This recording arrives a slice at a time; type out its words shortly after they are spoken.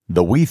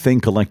The We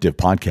Think Collective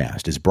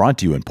podcast is brought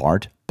to you in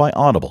part by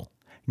Audible.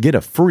 Get a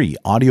free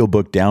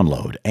audiobook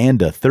download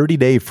and a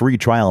 30-day free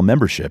trial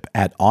membership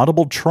at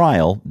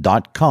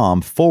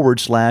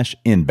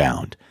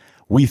audibletrial.com/inbound.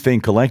 We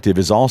Think Collective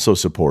is also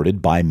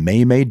supported by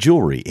May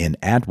Jewelry in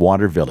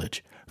Atwater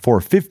Village.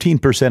 For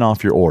 15%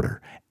 off your order,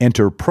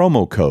 enter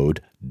promo code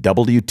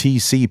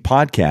WTC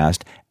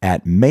Podcast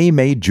at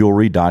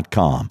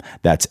maymayjewelry.com.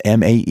 That's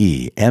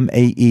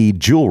MAE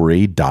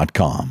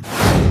jewelry.com.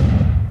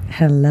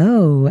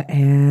 Hello,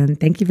 and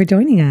thank you for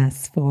joining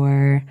us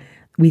for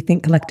We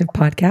Think Collective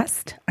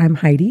podcast. I'm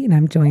Heidi, and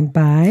I'm joined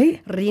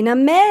by Rena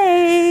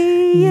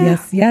May.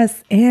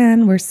 Yes.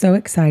 And we're so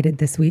excited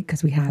this week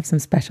because we have some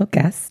special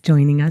guests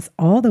joining us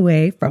all the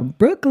way from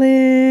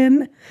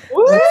Brooklyn.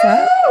 Woo! What's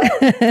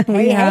up?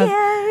 We have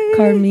hey.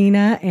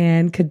 Carmina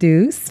and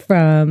Caduce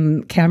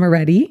from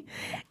Camaretti.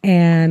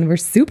 And we're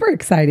super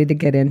excited to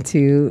get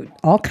into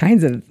all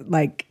kinds of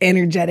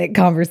energetic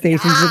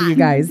conversations with you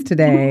guys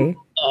today.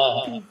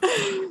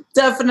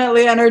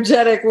 Definitely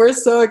energetic. We're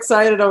so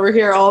excited over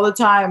here all the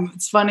time.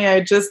 It's funny. I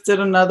just did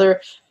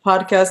another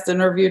podcast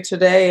interview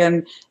today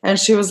and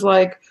she was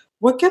like,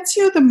 what gets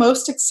you the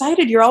most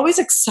excited? You're always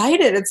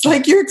excited. It's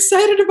like you're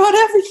excited about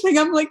everything.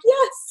 I'm like,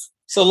 yes.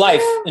 So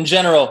life in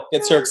general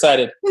gets her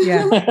excited.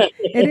 Yeah,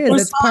 it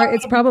is.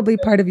 It's probably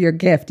part of your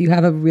gift. You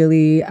have a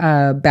really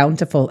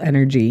bountiful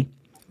energy.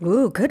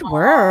 Ooh, good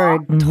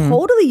word. Mm-hmm.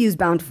 Totally use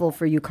bountiful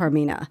for you,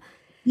 Carmina.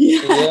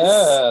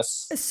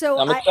 Yes. So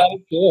I'm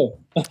excited too.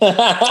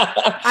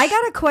 I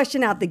got a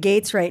question out the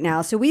gates right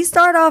now. So we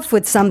start off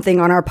with something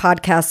on our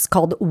podcast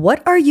called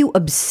What Are You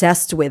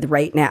Obsessed With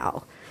Right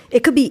Now?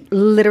 It could be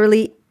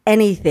literally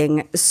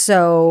anything.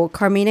 So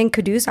Carmina and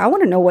Caduce, I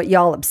want to know what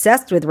y'all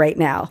obsessed with right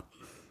now.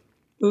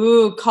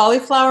 Ooh,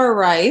 cauliflower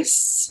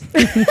rice.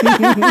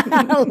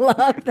 I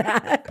love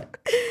that.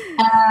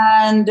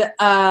 And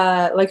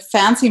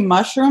fancy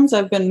mushrooms.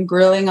 I've been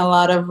grilling a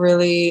lot of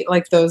really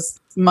those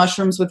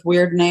mushrooms with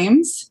weird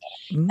names.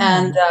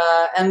 And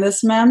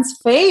this man's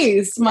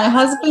face, my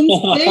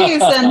husband's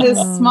face and his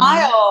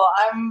smile.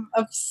 I'm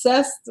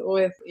obsessed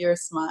with your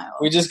smile.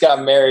 We just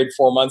got married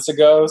 4 months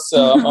ago,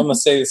 so I'm going to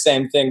say the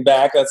same thing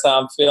back. That's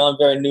how I'm feeling.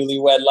 Very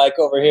newlywed-like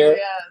over here.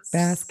 Yes.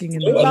 Basking in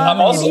the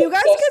light. If you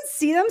guys could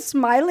see them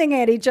smiling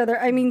at each other,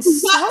 I mean,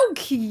 so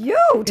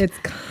cute. It's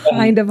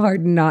kind of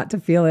hard not to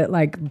feel it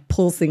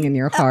pulsing in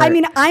your heart. I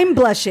mean, I'm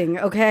blushing,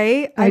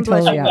 okay? I'm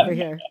blushing over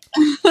here.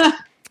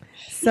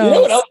 So, you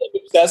know what else I'm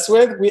obsessed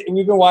with?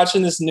 We've been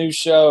watching this new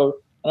show.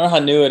 I don't know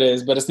how new it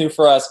is, but it's new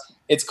for us.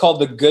 It's called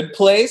The Good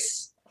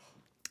Place.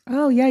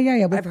 Oh, yeah.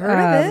 I've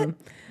heard of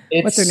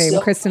it. What's her name?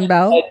 Kristen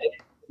Bell?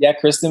 Yeah,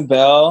 Kristen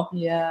Bell.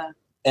 Yeah.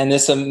 And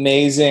this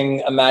amazing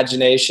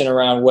imagination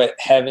around what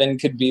heaven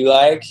could be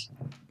like.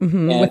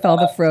 Mm-hmm. With all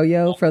the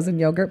frozen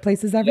yogurt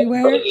places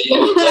everywhere.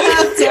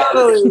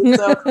 Totally.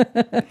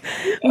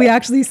 We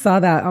actually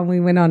saw that when we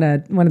went on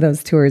one of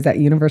those tours at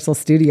Universal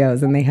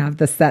Studios, and they have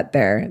the set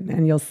there,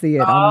 and you'll see it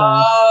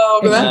on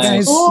the. If that's you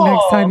guys, cool.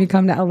 Next time you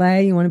come to LA,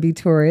 you want to be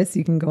tourists,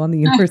 you can go on the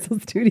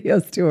Universal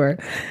Studios tour.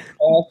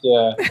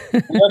 Yeah.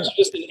 We were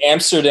just in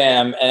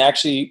Amsterdam and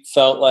actually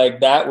felt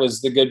like that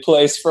was the good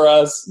place for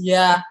us.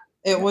 Yeah.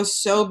 It was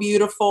so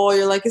beautiful.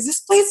 You're like, is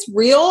this place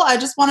real? I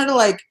just wanted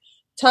to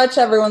touch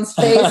everyone's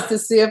face to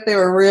see if they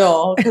were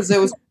real because it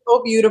was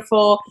so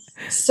beautiful,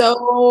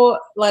 so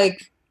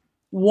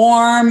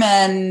warm,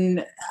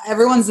 and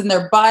everyone's in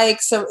their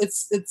bikes, so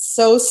it's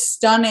so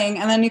stunning.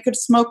 And then you could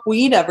smoke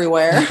weed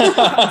everywhere.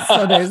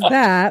 So there's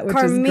that, which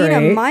Carmina, is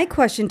great. my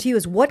question to you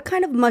is, what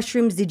kind of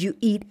mushrooms did you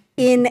eat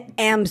in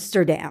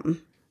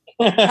Amsterdam?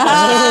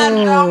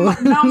 No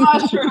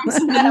mushrooms.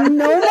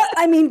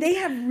 I mean, they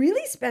have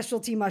really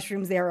specialty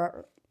mushrooms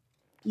there.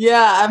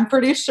 Yeah, I'm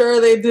pretty sure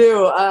they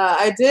do.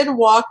 I did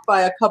walk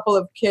by a couple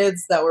of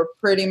kids that were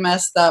pretty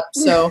messed up.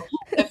 So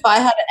if I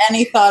had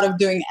any thought of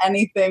doing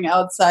anything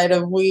outside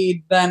of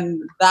weed,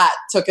 then that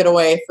took it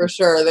away for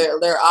sure.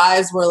 Their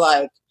eyes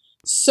were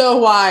so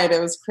wide.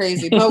 It was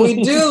crazy. But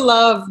we do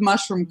love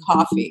mushroom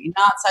coffee,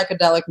 not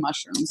psychedelic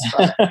mushrooms,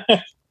 but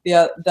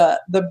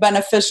the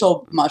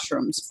beneficial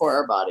mushrooms for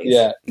our bodies.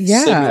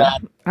 Yeah.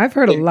 I've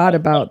heard a lot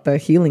about the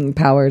healing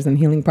powers and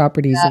healing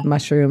properties of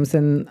mushrooms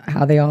and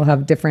how they all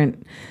have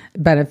different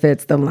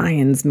benefits. The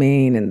lion's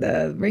mane and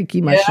the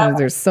Reiki mushrooms.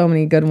 There's so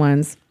many good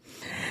ones.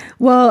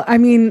 Well, I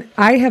mean,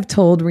 I have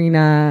told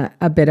Rena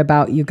a bit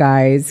about you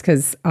guys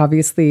because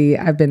obviously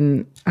I've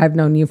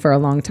known you for a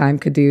long time,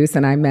 Caduce,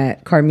 and I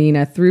met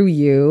Carmina through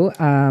you.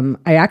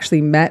 I actually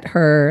met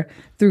her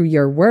through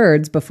your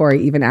words before I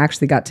even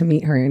actually got to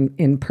meet her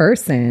in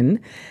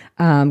person,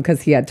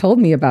 because he had told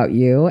me about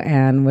you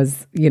and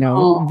was,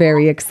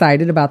 very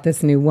excited about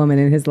this new woman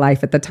in his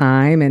life at the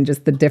time and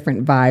just the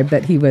different vibe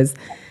that he was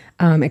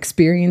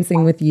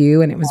experiencing with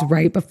you. And it was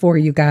right before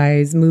you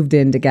guys moved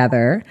in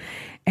together.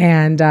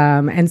 And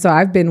so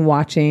I've been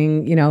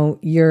watching,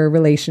 your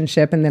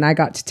relationship, and then I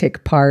got to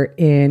take part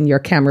in your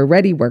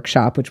Camaretti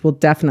workshop, which we'll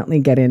definitely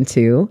get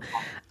into.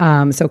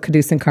 So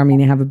Caduce and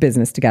Carmina have a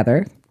business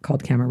together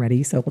called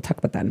Camaretti. So we'll talk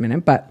about that in a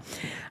minute. But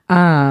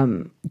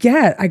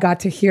I got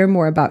to hear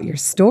more about your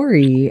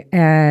story.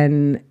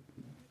 And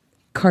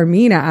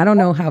Carmina, I don't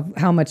know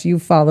how much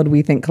you've followed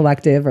We Think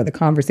Collective or the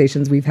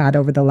conversations we've had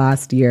over the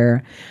last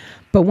year,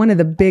 but one of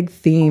the big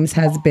themes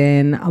has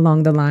been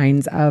along the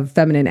lines of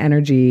feminine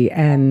energy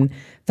and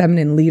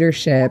feminine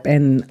leadership,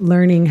 and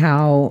learning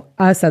how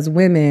us as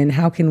women,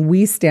 how can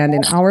we stand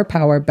in our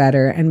power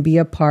better and be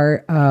a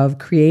part of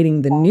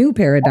creating the new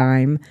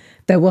paradigm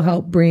that will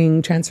help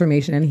bring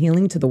transformation and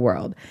healing to the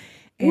world.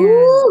 And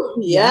Ooh,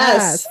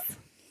 yes.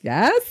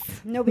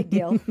 No big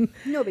deal.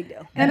 No big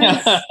deal. And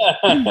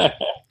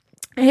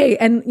hey,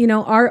 and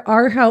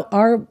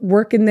our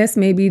work in this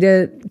may be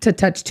to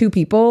touch 2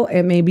 people.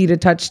 It may be to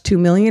touch 2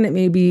 million. It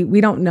may be, we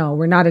don't know.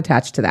 We're not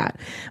attached to that.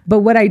 But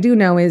what I do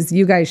know is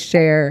you guys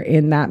share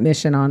in that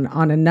mission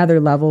on another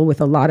level with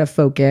a lot of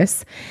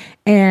focus.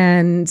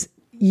 And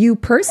you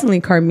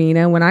personally,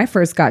 Carmina, when I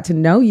first got to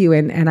know you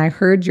and I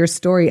heard your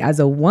story as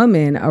a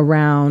woman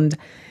around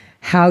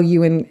how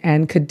you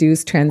and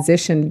Caduce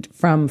transitioned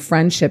from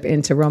friendship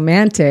into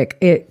romantic,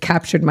 it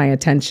captured my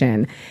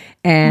attention.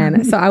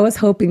 And so I was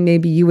hoping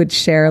maybe you would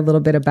share a little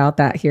bit about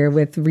that here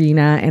with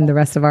Rena and the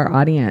rest of our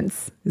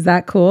audience. Is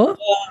that cool?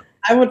 Yeah,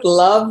 I would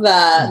love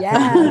that.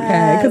 Yeah.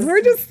 Okay, because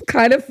we're just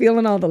kind of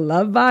feeling all the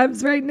love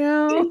vibes right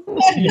now.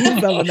 Need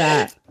some of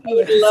that. I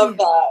would love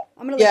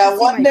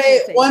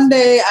that. One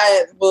day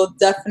I will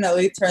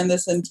definitely turn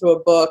this into a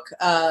book,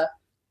 a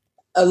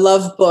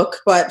love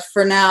book. But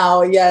for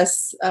now,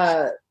 yes,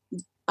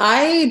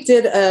 I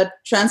did a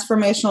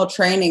transformational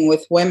training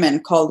with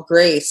women called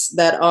Grace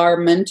that our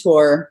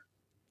mentor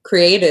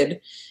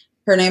created.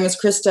 Her name is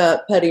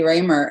Krista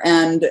Petty-Raymer.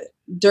 And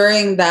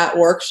during that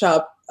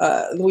workshop,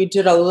 we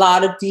did a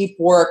lot of deep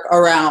work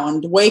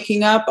around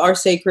waking up our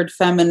sacred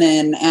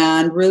feminine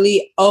and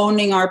really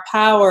owning our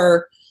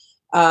power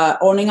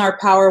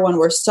when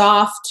we're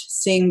soft,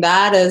 seeing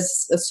that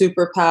as a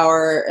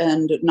superpower,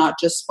 and not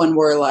just when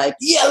we're like,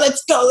 yeah,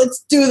 let's go,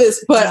 let's do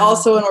this, but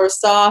also when we're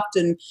soft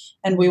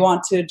and we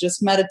want to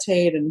just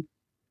meditate and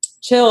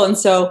chill. And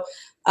so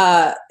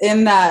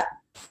in that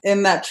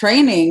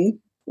training,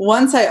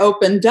 once I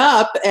opened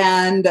up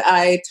and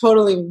I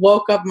totally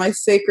woke up my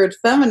sacred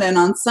feminine,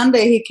 on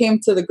Sunday he came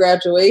to the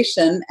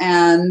graduation,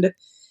 and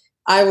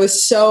I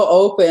was so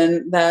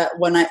open that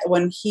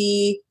when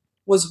he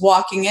was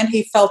walking in,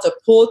 he felt a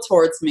pull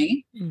towards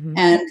me,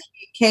 and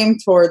he came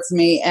towards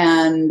me,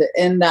 and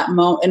in that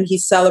moment, and he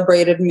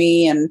celebrated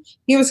me, and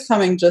he was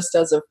coming just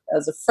as a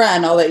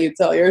friend. I'll let you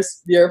tell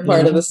your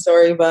part of the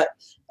story, but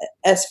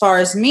as far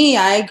as me,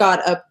 I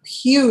got a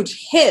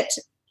huge hit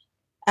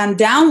and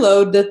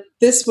download that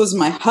this was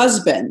my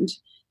husband,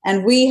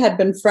 and we had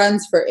been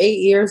friends for 8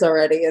 years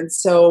already. And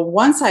so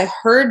once I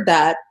heard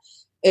that,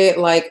 it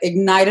like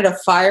ignited a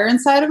fire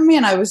inside of me,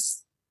 and I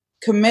was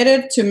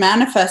committed to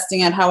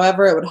manifesting it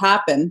however it would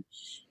happen.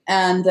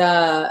 And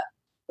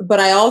but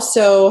I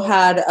also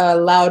had a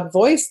loud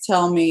voice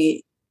tell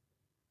me,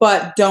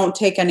 but don't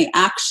take any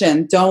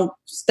action. Don't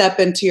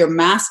step into your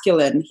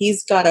masculine.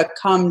 He's got to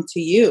come to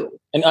you.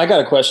 And I got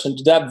a question.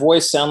 Did that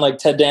voice sound like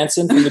Ted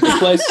Danson from The Good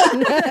Place?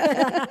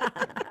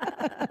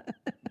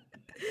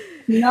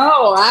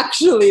 No,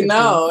 actually,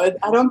 no.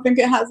 I don't think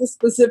it has a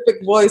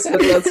specific voice for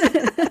this.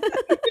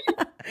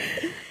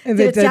 Did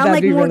it sound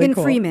like Morgan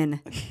Freeman?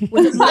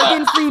 Was it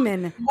Morgan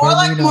Freeman? More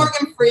like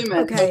Morgan Freeman.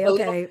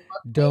 Okay.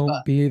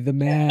 Don't be the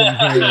man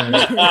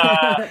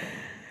here.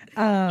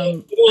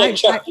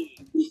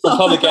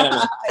 Public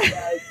Enemy.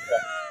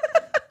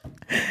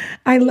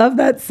 I love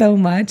that so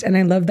much, and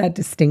I love that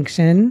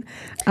distinction.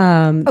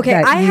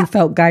 You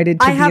felt guided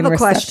to be receptive. I have a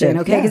question,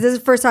 okay? Because this is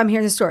the first time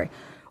hearing the story.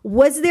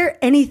 Was there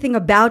anything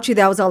about you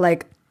that was all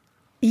like,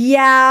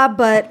 yeah,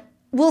 but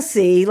we'll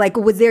see? Like,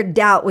 was there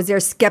doubt? Was there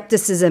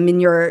skepticism in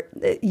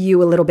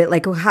you a little bit?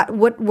 Like,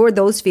 what were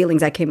those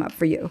feelings that came up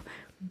for you?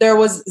 There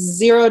was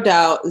zero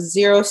doubt,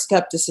 zero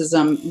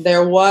skepticism.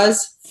 There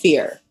was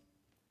fear.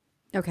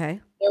 Okay.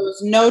 There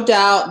was no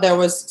doubt. There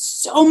was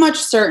so much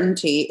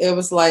certainty. It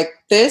was like,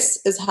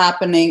 this is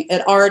happening.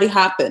 It already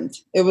happened.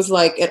 It was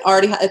like,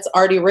 it's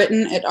already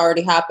written. It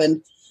already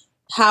happened.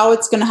 How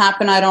it's going to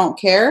happen, I don't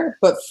care.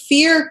 But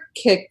fear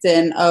kicked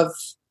in of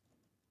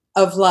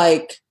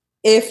like,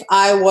 if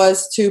I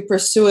was to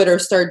pursue it or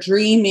start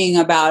dreaming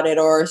about it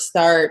or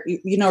start,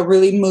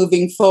 really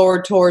moving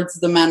forward towards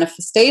the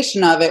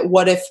manifestation of it,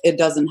 what if it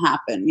doesn't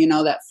happen?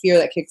 That fear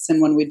that kicks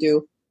in when we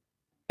do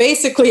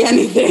basically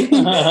anything.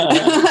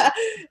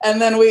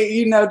 And then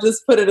we,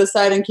 just put it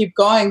aside and keep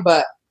going.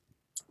 But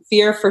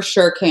fear for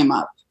sure came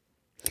up.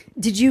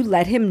 Did you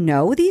let him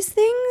know these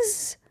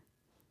things?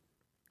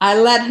 I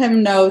let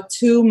him know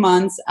 2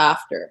 months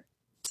after.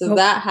 So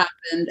that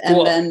happened.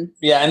 And then.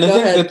 Yeah. And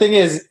the thing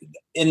is,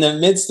 in the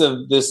midst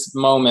of this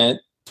moment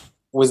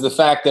was the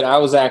fact that I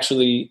was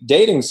actually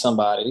dating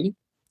somebody.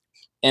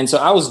 And so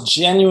I was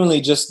genuinely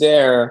just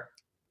there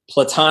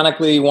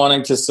platonically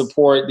wanting to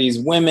support these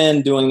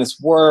women doing this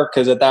work.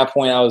 Because at that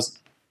point I was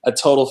a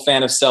total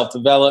fan of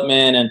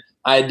self-development, and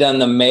I had done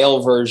the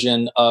male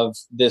version of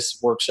this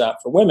workshop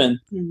for women.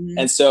 Mm-hmm.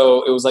 And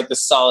so it was like the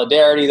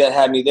solidarity that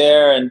had me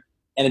there. And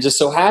And it just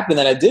so happened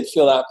that I did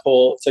feel that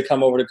pull to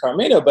come over to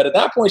Carmina. But at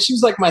that point, she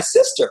was like my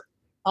sister.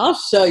 I'll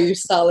show you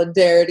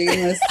solidarity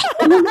in this.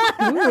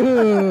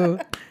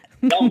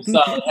 Some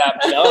solid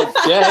happening.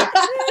 Okay.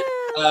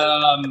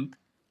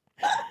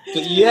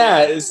 But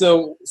yeah,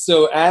 so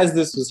as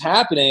this was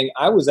happening,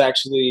 I was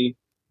actually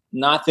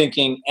not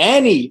thinking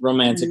any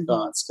romantic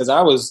thoughts because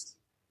I was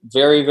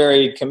very,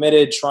 very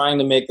committed, trying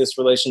to make this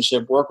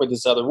relationship work with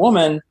this other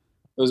woman.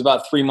 It was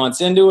about 3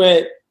 months into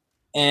it.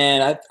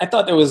 And I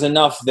thought there was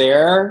enough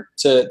there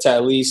to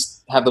at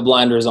least have the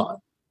blinders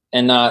on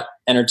and not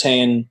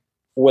entertain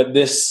what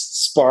this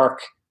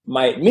spark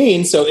might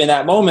mean. So in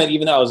that moment,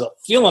 even though I was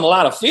feeling a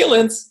lot of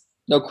feelings,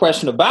 no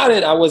question about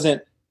it, I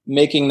wasn't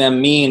making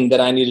them mean that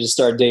I needed to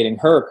start dating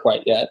her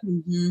quite yet.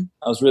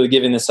 I was really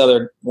giving this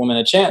other woman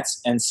a chance.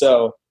 And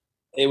so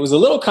it was a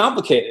little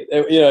complicated.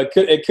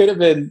 It could have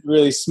been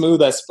really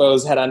smooth, I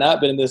suppose, had I not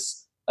been in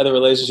this other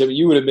relationship.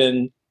 You would have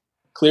been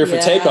clear for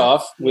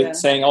takeoff with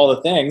saying all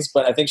the things.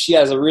 But I think she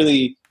has a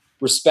really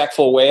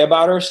respectful way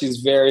about her. She's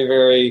very,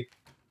 very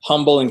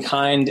humble and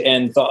kind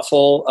and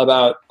thoughtful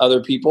about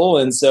other people.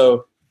 And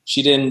so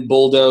she didn't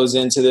bulldoze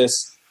into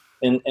this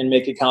and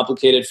make it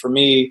complicated for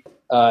me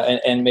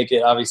and make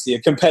it obviously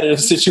a competitive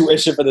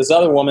situation for this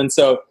other woman.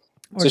 So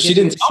she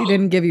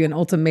didn't give you an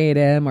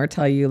ultimatum or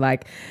tell you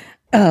like,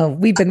 oh,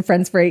 we've been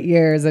friends for 8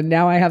 years and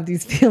now I have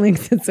these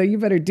feelings. And so you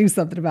better do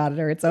something about it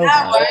or it's over.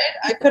 Right?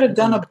 I could have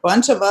done a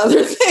bunch of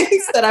other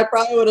things that I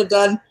probably would have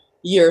done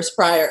years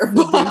prior.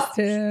 But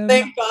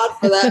thank God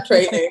for that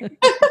training.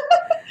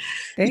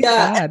 Thank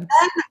God.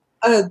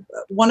 And then,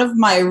 one of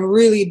my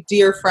really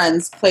dear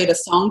friends played a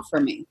song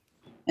for me.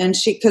 And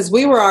because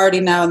we were already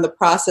now in the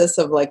process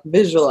of like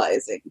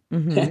visualizing.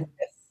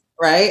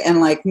 Right?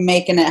 And like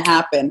making it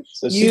happen.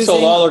 So she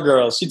told all her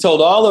girls. She told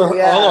all her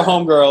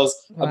homegirls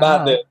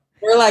about this.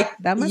 We're like,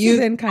 that must have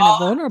been kind of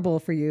vulnerable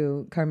for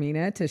you,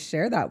 Carmina, to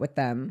share that with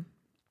them.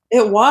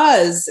 It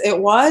was.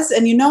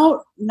 And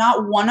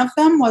not one of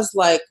them was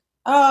like,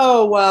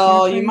 oh,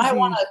 well, you might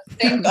want to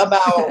think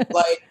about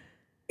like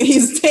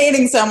he's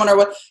dating someone or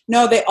what.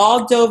 No, they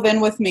all dove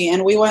in with me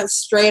and we went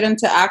straight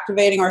into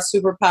activating our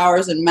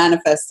superpowers and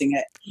manifesting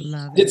it.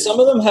 Did some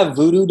of them have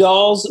voodoo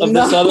dolls of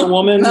this other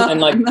woman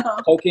and like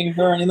poking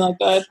her or anything like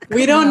that?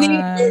 We don't need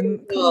voodoo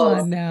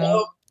dolls.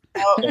 No.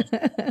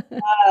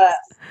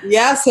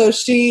 So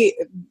she,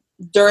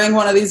 during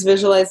one of these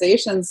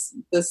visualizations,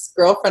 this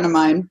girlfriend of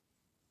mine,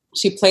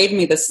 she played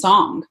me this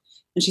song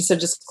and she said,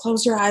 just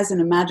close your eyes and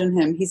imagine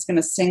him. He's going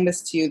to sing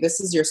this to you. This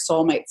is your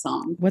soulmate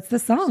song. What's the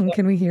song?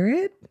 Can we hear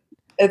it?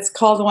 It's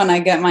called When I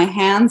Get My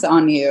Hands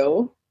on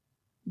You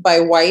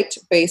by White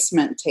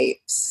Basement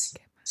Tapes.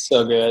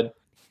 So good.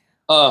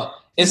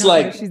 It's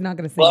like she's not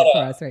going to sing it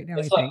for us right now.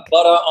 It's like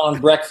butter on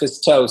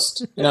breakfast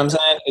toast. You know what I'm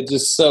saying? It's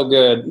just so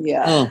good.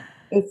 Yeah.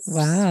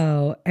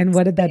 Wow. And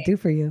what did that do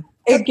for you?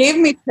 It gave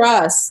me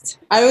trust.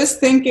 I was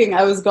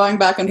going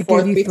back and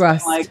forth between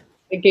like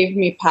it gave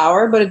me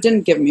power, but it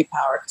didn't give me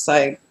power because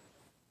I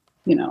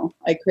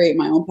create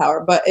my own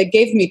power. But it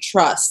gave me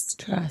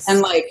trust.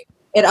 And like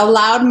it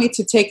allowed me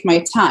to take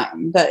my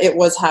time. That it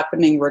was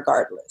happening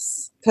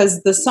regardless.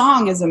 Because the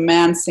song is a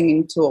man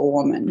singing to a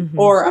woman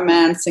or a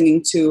man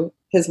singing to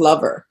his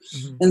lover,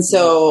 and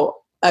so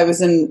I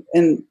was in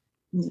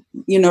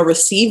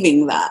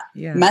receiving that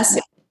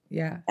message.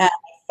 Yeah. And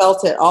I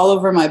felt it all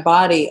over my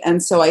body.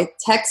 And so I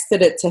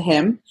texted it to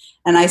him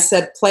and I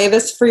said, play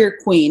this for your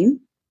queen.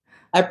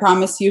 I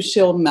promise you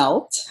she'll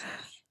melt.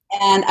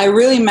 And I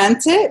really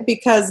meant it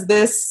because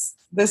this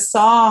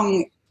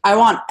song, I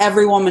want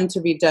every woman to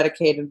be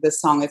dedicated to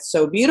this song. It's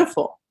so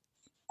beautiful.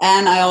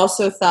 And I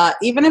also thought,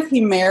 even if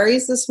he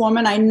marries this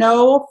woman, I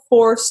know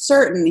for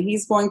certain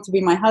he's going to be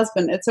my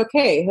husband. It's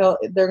okay.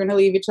 They're going to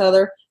leave each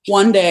other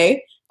one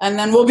day and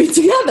then we'll be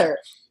together.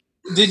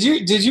 Did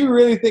you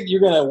really think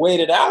you're gonna wait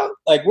it out?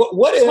 Like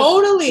what if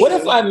totally? What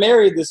if I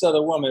married this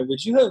other woman?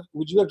 Would you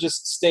have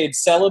just stayed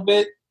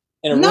celibate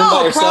in a room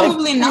by yourself?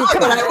 Probably not.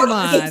 Come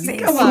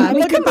on,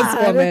 look at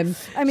this woman.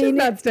 I mean, she's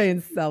not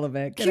staying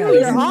celibate.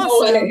 You're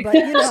awesome, but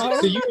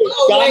So you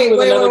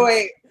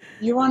wait.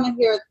 You want to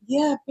hear?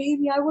 Yeah,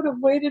 baby, I would have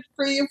waited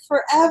for you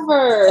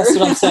forever. That's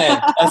what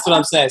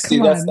I'm saying. See,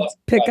 that's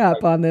pick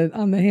up on the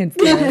hints.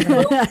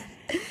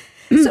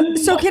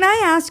 So can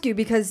I ask you,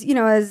 because,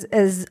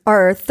 as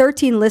our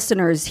 13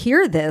 listeners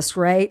hear this,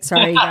 right?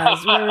 Sorry,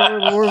 guys,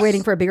 we're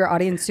waiting for a bigger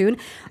audience soon.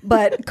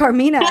 But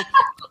Carmina,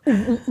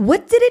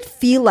 what did it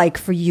feel like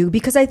for you?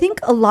 Because I think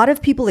a lot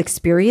of people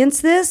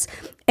experience this.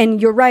 And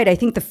you're right. I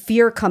think the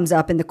fear comes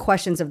up and the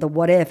questions of the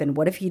what if and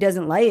what if he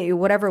doesn't like you,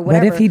 whatever.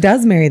 What if he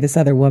does marry this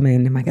other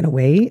woman? Am I going to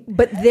wait?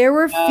 But there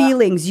were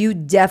feelings you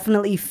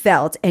definitely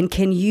felt. And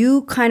can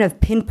you kind of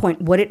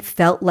pinpoint what it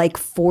felt like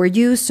for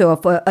you? So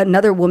if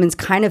another woman's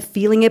kind of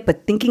feeling it,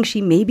 but thinking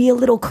she may be a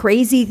little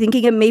crazy,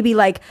 thinking it may be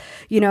like,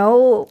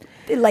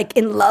 like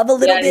in love a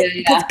little bit.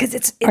 Because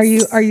it's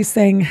Are you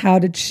saying, how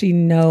did she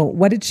know?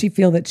 What did she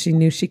feel that she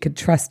knew she could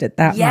trust it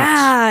that much?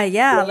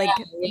 Yeah. Like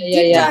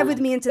deep dive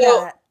with me into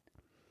that.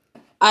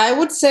 I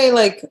would say,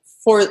 like,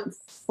 for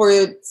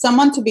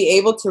someone to be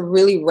able to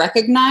really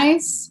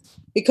recognize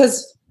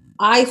because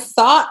I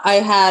thought I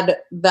had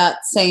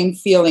that same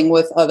feeling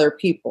with other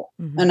people.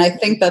 Mm-hmm. And I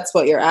think that's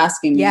what you're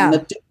asking me. And the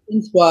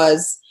difference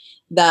was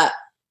that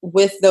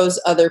with those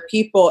other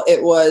people,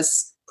 it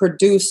was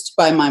produced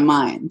by my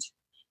mind.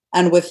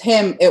 And with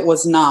him, it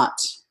was not.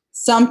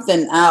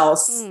 Something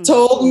else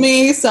told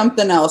me,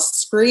 something else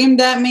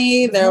screamed at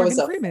me. There was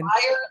a fire in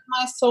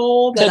my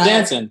soul. Ted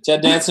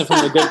Danson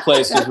from The Good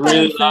Place was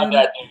really loud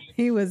that day.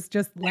 He was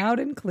just loud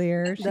and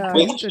clear.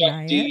 With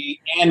Chuck D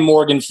and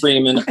Morgan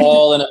Freeman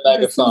all in a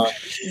megaphone.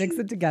 Mix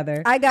it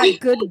together. I got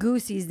good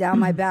goosies down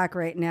my back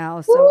right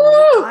now,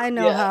 so I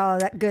know how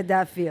good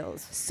that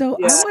feels. So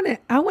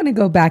I want to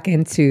go back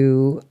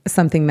into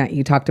something that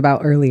you talked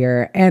about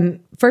earlier. And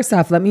first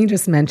off, let me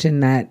just mention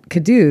that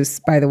Caduce,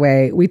 by the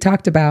way, we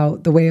talked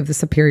about The Way of the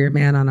Superior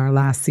Man on our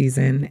last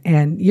season.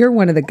 And you're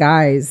one of the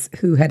guys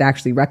who had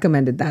actually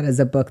recommended that as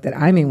a book that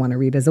I may want to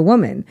read as a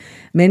woman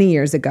many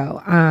years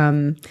ago.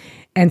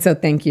 And so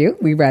thank you.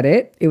 We read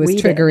it. It was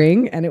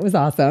triggering and it was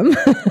awesome.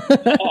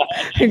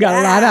 We got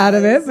a lot out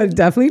of it, but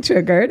definitely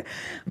triggered.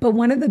 But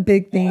one of the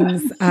big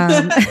things,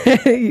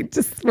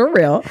 just for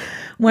real,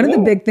 one of the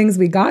big things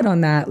we got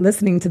on that,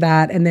 listening to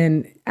that, and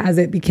then as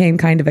it became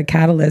kind of a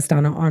catalyst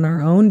on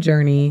our own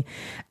journey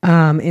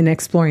in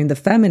exploring the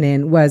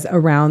feminine, was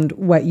around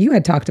what you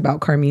had talked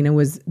about, Carmina,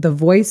 was the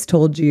voice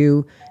told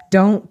you,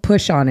 don't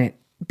push on it.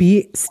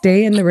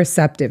 Stay in the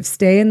receptive,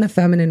 stay in the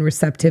feminine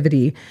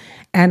receptivity,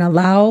 and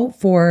allow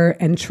for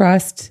and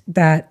trust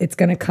that it's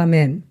going to come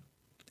in.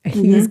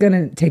 He's going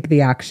to take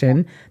the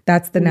action.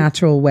 That's the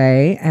natural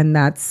way. And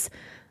that's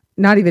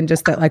not even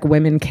just that like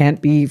women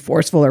can't be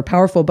forceful or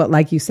powerful, but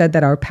like you said,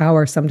 that our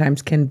power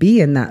sometimes can be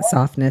in that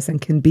softness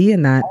and can be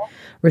in that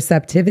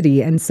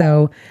receptivity. And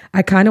so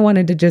I kind of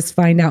wanted to just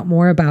find out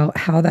more about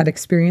how that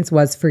experience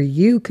was for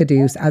you,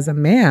 Caduce, as a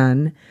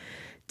man,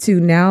 to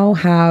now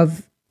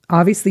have,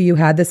 obviously you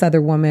had this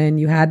other woman,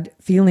 you had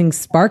feelings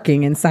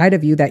sparking inside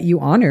of you that you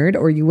honored,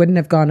 or you wouldn't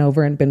have gone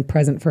over and been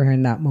present for her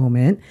in that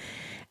moment.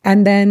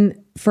 And then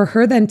for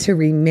her then to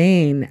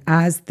remain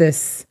as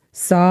this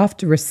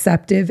soft,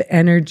 receptive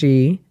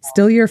energy,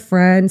 still your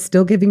friend,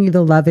 still giving you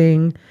the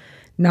loving,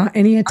 not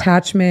any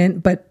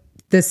attachment, but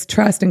this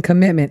trust and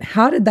commitment.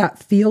 How did that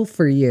feel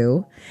for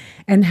you?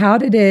 And how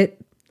did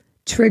it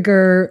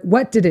trigger,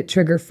 what did it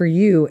trigger for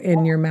you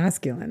in your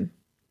masculine?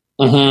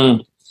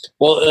 Mm-hmm.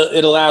 Well,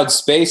 it allowed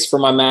space for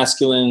my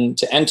masculine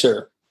to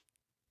enter,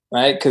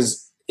 right?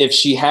 Because if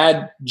she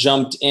had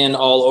jumped in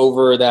all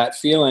over that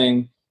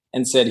feeling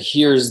and said,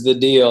 here's the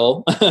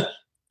deal,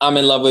 I'm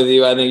in love with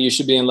you, I think you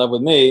should be in love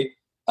with me,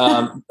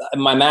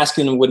 my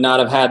masculine would not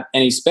have had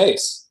any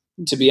space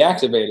to be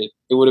activated.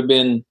 It would have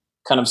been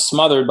kind of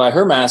smothered by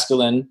her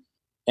masculine,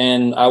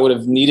 and I would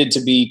have needed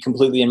to be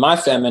completely in my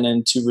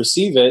feminine to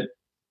receive it.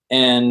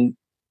 And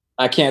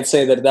I can't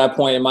say that at that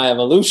point in my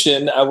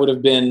evolution, I would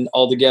have been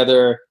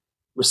altogether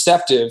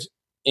receptive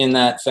in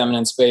that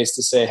feminine space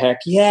to say,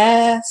 heck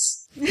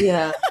yes.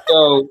 Yeah.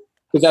 So,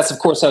 because that's of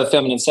course how the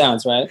feminine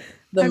sounds, right?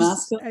 The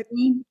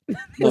masculine?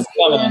 The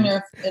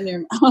feminine. In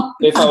your mouth.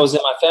 If I was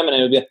in my feminine,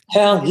 it would be,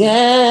 hell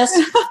yes.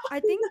 I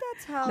think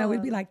that's how. No,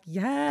 we'd be like,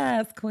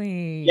 yes,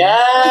 queen.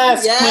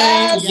 Yes,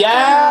 yes, queen.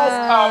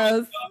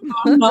 Yes.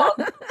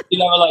 You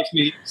never liked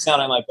me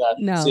sounding like that.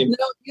 No.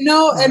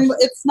 No, and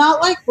it's not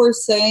like we're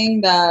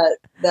saying that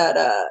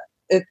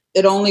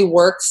it only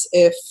works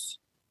if,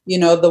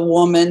 the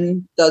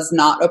woman does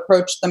not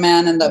approach the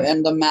man and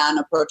the man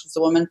approaches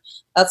the woman.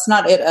 That's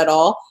not it at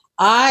all.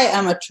 I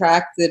am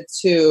attracted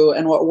to,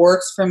 and what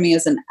works for me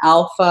is an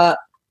alpha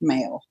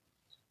male.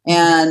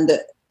 And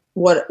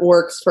what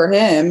works for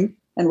him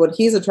and what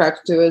he's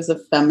attracted to is a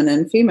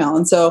feminine female.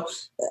 And so,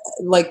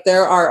 like,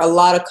 there are a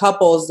lot of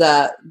couples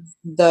that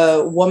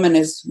the woman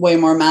is way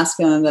more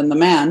masculine than the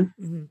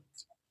man,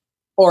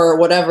 or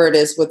whatever it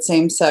is with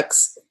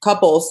same-sex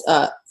couples.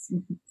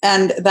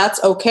 And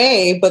that's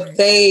okay, but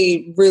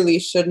they really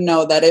should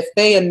know that if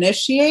they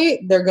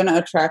initiate, they're going to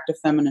attract a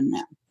feminine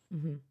man.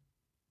 Mm-hmm.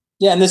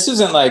 Yeah, and this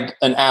isn't like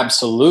an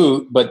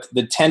absolute, but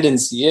the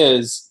tendency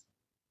is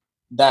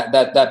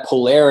that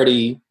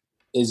polarity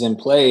is in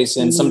place,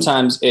 and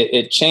sometimes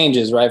it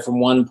changes, right,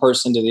 from one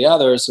person to the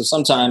other. So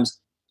sometimes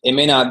it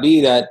may not be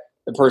that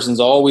the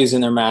person's always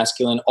in their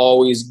masculine,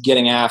 always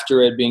getting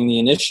after it, being the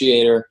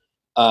initiator,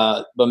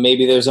 but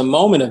maybe there's a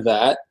moment of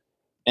that,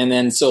 and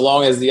then so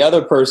long as the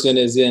other person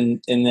is in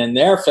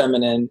their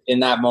feminine in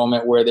that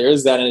moment where there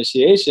is that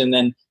initiation,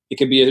 then it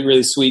could be a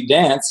really sweet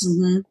dance,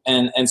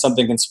 and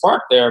something can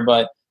spark there.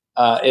 But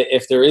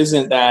if there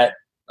isn't that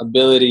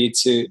ability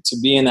to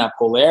be in that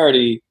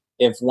polarity,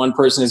 if one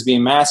person is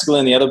being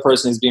masculine, the other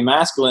person is being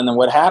masculine, then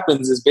what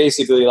happens is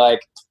basically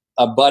like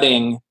a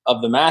budding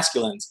of the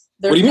masculines.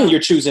 What do you mean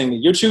you're choosing me?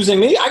 You're choosing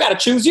me? I got to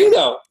choose you,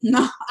 though.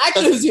 No, I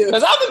choose you.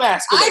 Because I'm the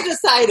masculine. I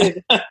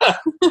decided.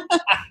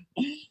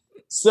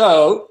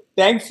 So,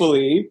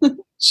 thankfully,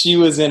 she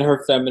was in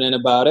her feminine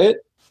about it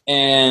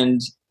and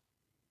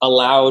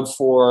allowed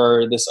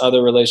for this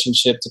other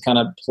relationship to kind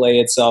of play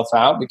itself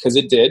out, because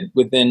it did.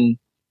 Within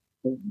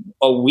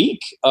a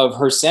week of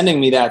her sending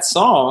me that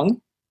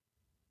song,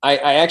 I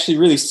actually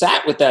really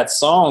sat with that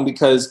song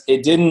because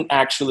it didn't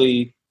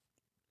actually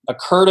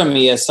occur to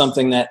me as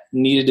something that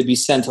needed to be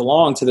sent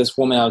along to this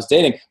woman I was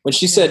dating. When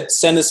she said,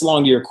 send this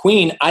along to your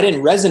queen, I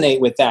didn't resonate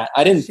with that.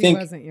 I didn't think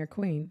she wasn't your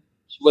queen.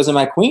 She wasn't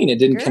my queen. It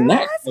didn't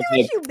connect. I see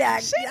what you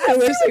back. I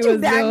wish she was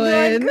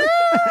doing.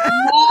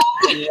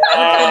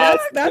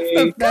 That's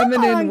the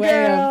feminine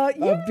way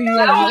of being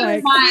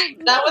like.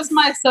 That was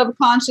my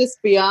subconscious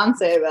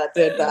Beyonce that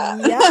did that.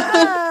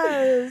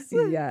 Yes.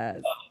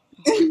 Yes.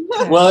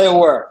 Well, it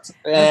worked.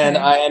 And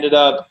I ended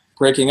up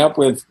breaking up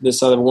with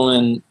this other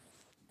woman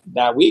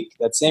that week.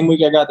 That same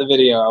week I got the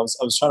video. I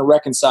was trying to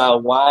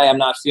reconcile why I'm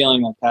not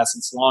feeling like passing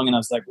this along. And I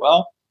was like,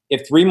 well,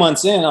 if 3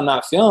 months in I'm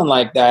not feeling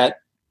like that,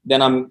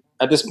 then I'm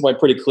at this point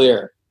pretty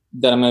clear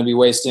that I'm going to be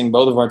wasting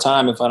both of our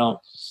time if I don't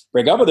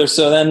break up with her.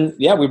 So then,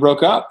 we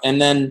broke up.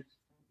 And then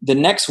the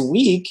next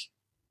week,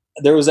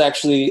 there was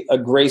actually a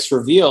Grace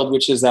Revealed,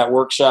 which is that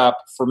workshop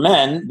for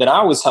men that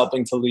I was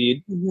helping to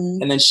lead.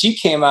 Mm-hmm. And then she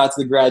came out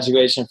to the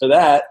graduation for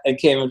that and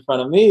came in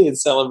front of me and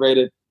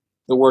celebrated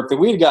the work that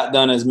we'd got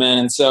done as men.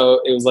 And so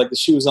it was like the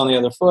shoe was on the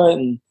other foot.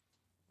 And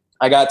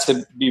I got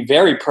to be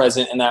very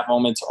present in that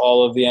moment to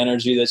all of the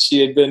energy that she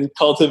had been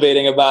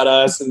cultivating about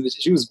us. And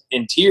she was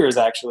in tears,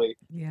 actually,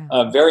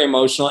 very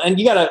emotional. And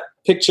you got to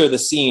picture the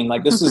scene.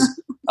 Like this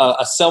is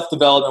a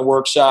self-development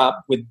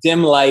workshop with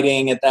dim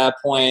lighting at that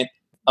point,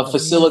 a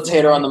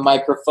facilitator on the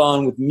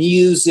microphone with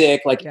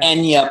music, like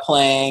Enya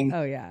playing.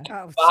 Oh, yeah.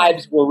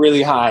 Vibes were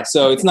really high.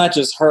 So it's not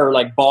just her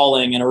like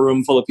bawling in a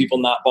room full of people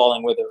not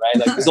bawling with her, right?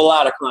 Like there's a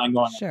lot of crying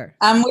going on. Sure.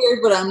 I'm weird,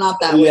 but I'm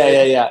not that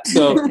weird. Yeah.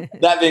 So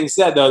that being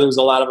said, though, there was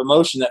a lot of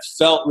emotion that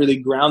felt really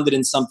grounded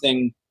in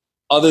something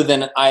other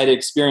than I had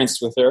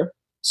experienced with her.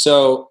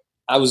 So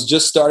I was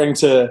just starting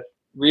to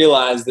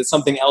realize that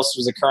something else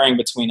was occurring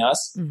between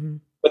us,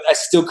 but I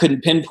still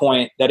couldn't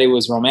pinpoint that it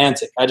was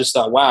romantic. I just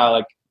thought, wow,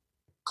 like,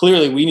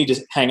 clearly we need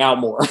to hang out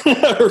more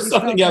or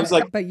something. I was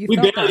like, but you we've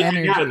felt been the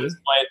hanging out at energy. this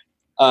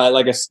point,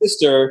 like a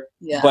sister,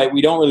 but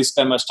we don't really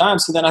spend much time.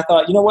 So then I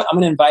thought, you know what? I'm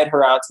going to invite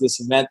her out to this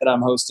event that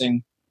I'm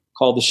hosting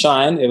called The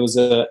Shine. It was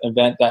an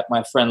event that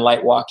my friend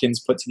Light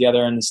Watkins put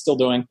together and is still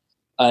doing.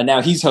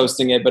 Now he's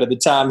hosting it, but at the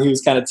time he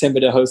was kind of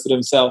timid to host it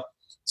himself.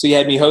 So he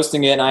had me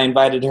hosting it and I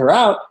invited her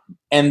out.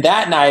 And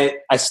that night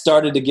I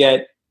started to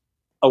get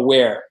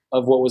aware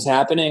of what was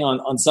happening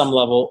on some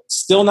level.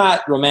 Still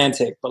not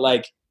romantic, but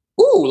like,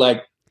 ooh,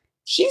 like,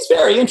 she's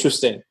very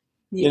interesting,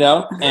 you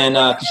know? And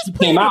she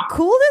came out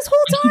cool this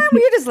whole time. Were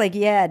you just like,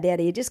 yeah,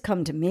 daddy, just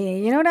come to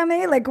me? You know what I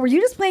mean? Like, were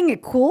you just playing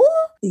it cool?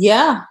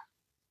 Yeah.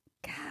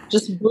 God.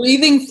 Just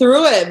breathing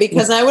through it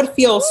because I would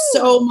feel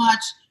so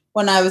much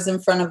when I was in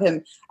front of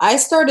him. I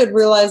started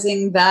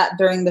realizing that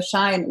during the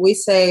Shine, we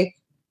say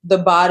the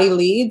body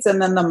leads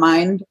and then the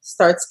mind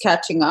starts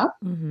catching up,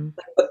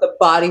 but the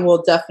body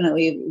will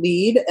definitely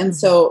lead. And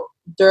so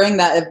during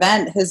that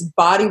event, his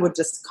body would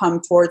just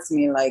come towards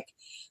me like,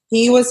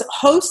 he was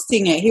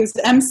hosting it. He was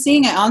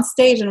emceeing it on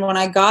stage. And when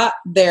I got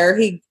there,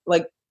 he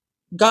like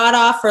got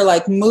off or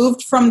like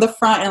moved from the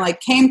front and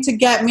like came to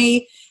get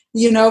me,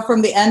 you know,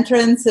 from the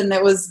entrance. And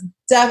it was,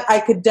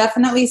 I could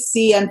definitely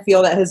see and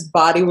feel that his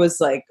body was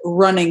like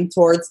running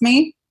towards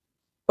me,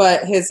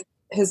 but his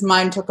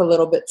mind took a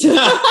little bit too.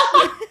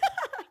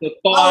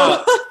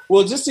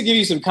 Well, just to give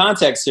you some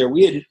context here,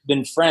 we had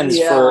been friends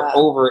for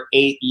over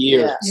 8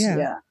 years.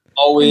 Yeah.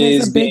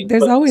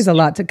 There's always a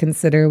lot to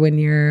consider when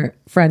you're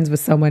friends with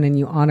someone and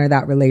you honor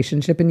that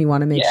relationship and you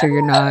want to make sure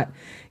you're not,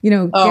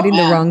 getting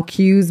the wrong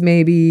cues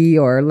maybe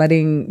or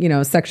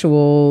letting,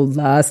 sexual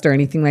lust or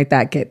anything like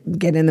that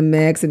get in the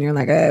mix and you're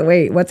like,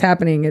 wait, what's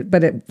happening?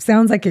 But it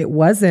sounds like it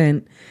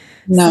wasn't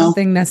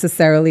something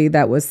necessarily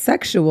that was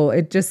sexual.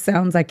 It just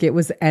sounds like it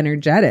was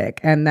energetic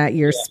and that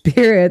your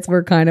spirits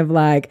were kind of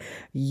like,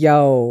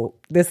 yo,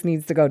 this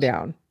needs to go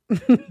down.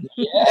 It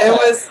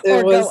was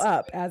go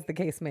up, as the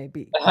case may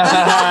be.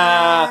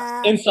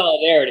 In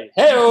solidarity.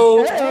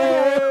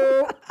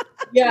 Hey-o.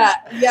 Yeah,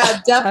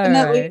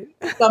 definitely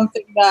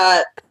something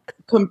that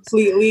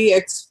completely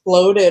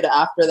exploded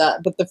after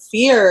that. But the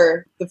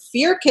fear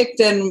kicked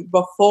in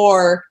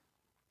before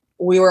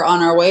we were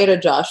on our way to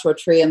Joshua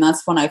Tree, and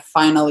that's when I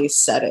finally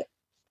said it.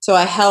 So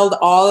I held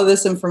all of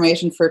this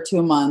information for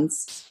 2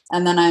 months,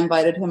 and then I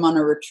invited him on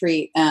a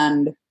retreat,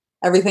 and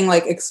everything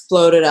like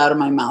exploded out of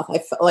my mouth. I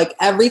felt like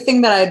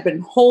everything that I had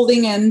been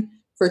holding in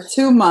for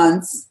 2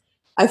 months,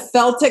 I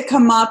felt it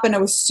come up and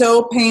it was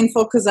so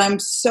painful because I'm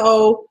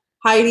so,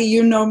 Heidi,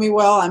 you know me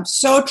well. I'm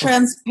so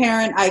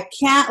transparent. I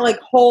can't like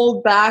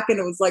hold back. And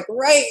it was like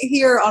right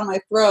here on my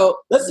throat.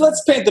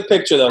 Let's paint the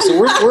picture though. So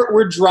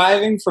we're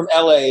driving from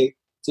LA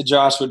to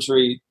Joshua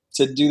Tree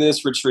to do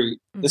this retreat.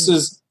 This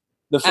is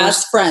the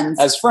first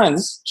as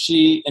friends.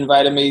 She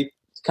invited me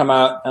come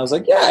out. I was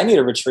like, yeah, I need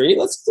a retreat.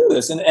 Let's do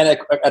this. And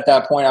at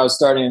that point, I was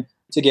starting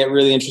to get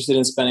really interested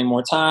in spending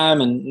more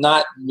time and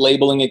not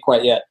labeling it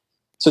quite yet.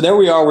 So there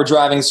we are. We're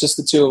driving. It's just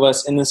the two of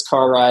us in this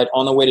car ride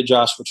on the way to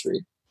Joshua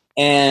Tree.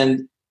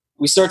 And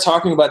we start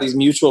talking about these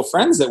mutual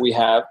friends that we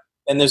have.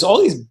 And there's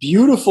all these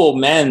beautiful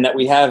men that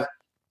we have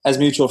as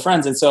mutual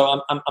friends. And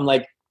so I'm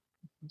like,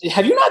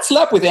 have you not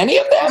slept with any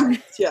of them?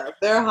 Yeah,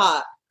 they're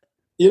hot.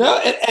 You know,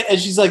 and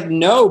she's like,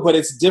 no, but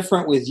it's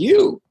different with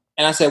you.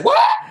 And I said, what?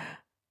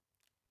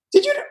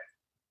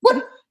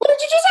 What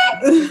did you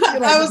just say?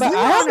 I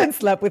haven't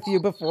slept with you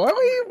before.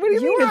 What do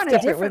you mean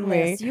it's different with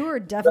me? You were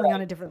definitely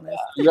on a different list.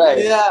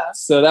 Right. Yeah.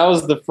 So that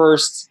was the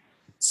first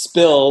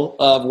spill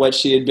of what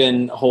she had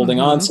been holding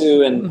on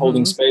to and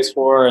holding space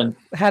for. And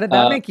how did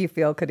that make you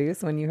feel,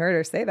 Caduce, when you heard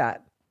her say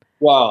that?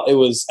 Well, it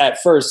was at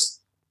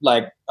first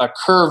like a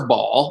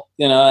curveball,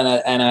 you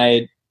know, and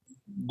I'd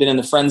been in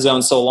the friend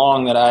zone so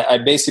long that I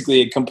basically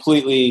had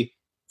completely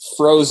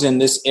frozen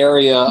this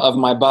area of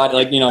my body.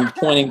 Like, you know, I'm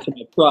pointing to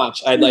my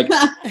crotch. I'd like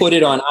put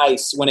it on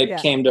ice when it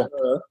came to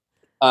her,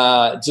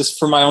 just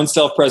for my own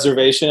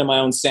self-preservation and my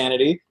own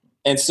sanity.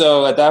 And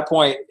so at that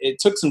point, it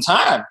took some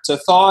time to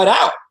thaw it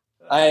out.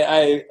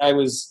 I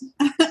was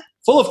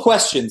full of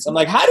questions. I'm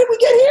like, how did we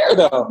get here,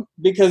 though?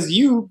 Because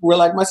you were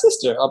like my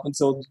sister up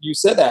until you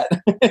said that.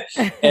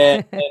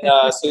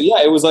 So,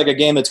 yeah, it was like a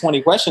game of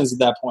 20 questions at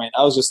that point.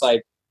 I was just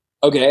like,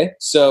 okay,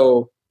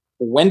 so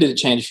when did it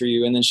change for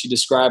you? And then she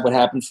described what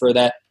happened for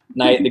that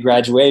night at the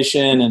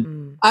graduation.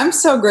 And I'm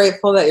so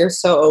grateful that you're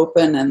so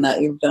open and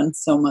that you've done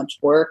so much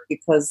work,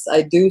 because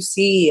I do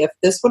see if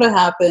this would have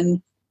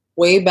happened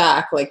way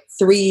back, like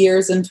 3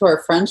 years into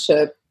our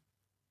friendship,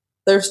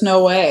 there's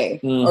no way,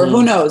 or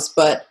who knows,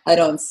 but I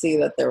don't see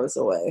that there was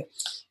a way.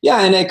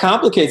 Yeah, and it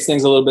complicates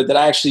things a little bit that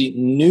I actually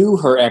knew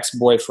her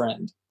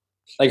ex-boyfriend.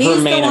 Like He's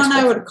her main the one ex-boyfriend.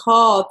 I would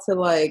call to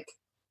like,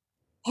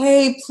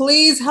 hey,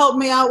 please help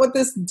me out with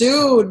this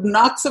dude.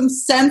 Knock some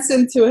sense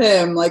into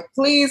him. Like,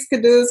 please,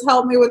 Caduce,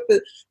 help me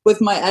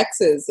with my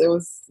exes. It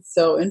was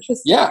so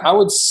interesting. Yeah, I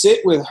would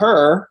sit with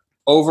her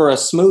over a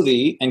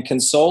smoothie and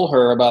console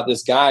her about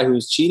this guy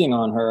who's cheating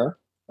on her,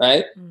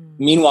 right?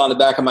 Meanwhile, in the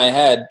back of my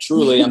head,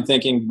 truly, I'm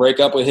thinking, break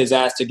up with his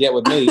ass to get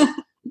with me.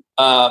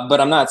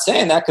 But I'm not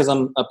saying that because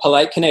I'm a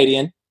polite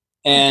Canadian.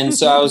 And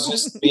so I was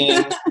just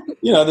being,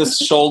 you know, this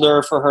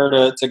shoulder for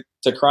her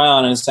to cry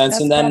on in a sense.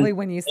 That's and then probably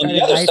when you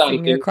started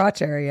icing your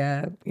crotch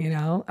area, you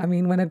know? I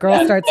mean, when a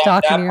girl starts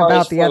talking to you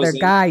about the other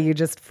guy, you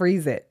just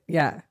freeze it.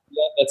 Yeah.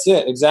 Yeah, that's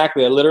it.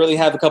 Exactly. I literally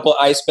have a couple of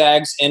ice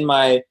bags in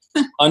my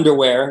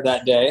underwear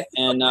that day.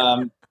 And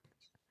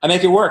I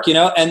make it work, you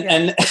know,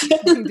 and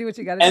you do what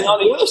you got to do. And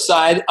on the other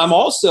side, I'm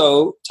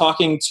also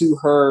talking to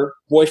her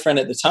boyfriend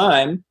at the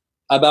time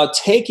about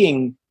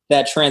taking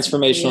that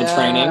transformational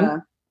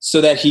training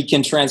so that he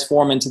can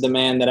transform into the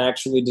man that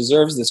actually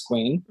deserves this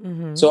queen.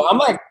 So I'm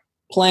like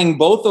playing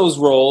both those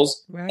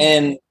roles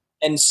and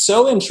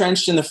so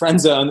entrenched in the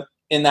friend zone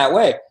in that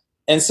way.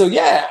 And so,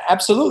 yeah,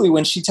 absolutely.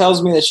 When she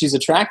tells me that she's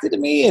attracted to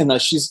me and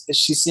that she's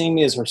seeing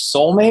me as her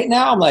soulmate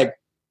now, I'm like,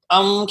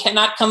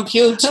 cannot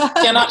compute,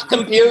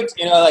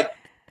 you know, like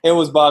it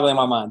was boggling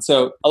my mind.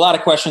 So a lot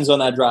of questions on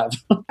that drive.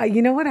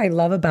 You know what I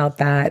love about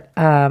that?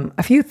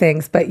 A few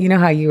things, but you know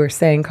how you were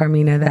saying,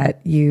 Carmina,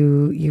 that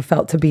you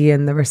felt to be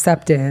in the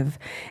receptive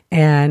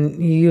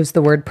and you used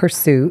the word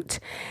pursuit.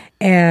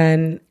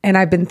 And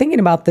I've been thinking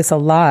about this a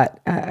lot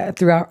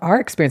throughout our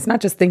experience,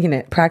 not just thinking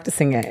it,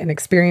 practicing it and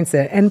experience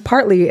it. And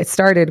partly it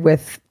started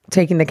with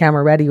taking the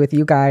camera ready with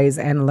you guys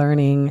and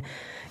learning,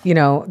 you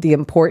know, the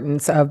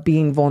importance of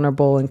being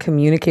vulnerable and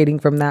communicating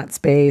from that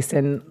space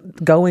and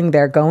going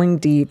there, going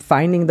deep,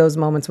 finding those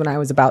moments when I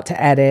was about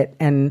to edit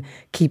and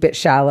keep it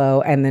shallow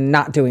and then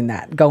not doing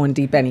that, going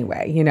deep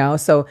anyway, you know?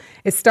 So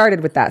it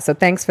started with that. So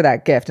thanks for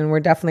that gift. And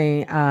we're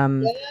definitely,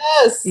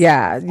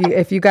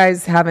 if you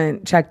guys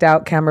haven't checked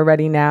out Camera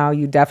Ready Now,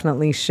 you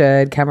definitely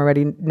should.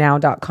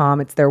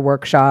 CameraReadyNow.com. It's their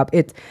workshop.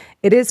 It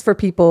is for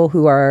people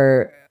who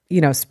are, you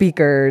know,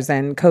 speakers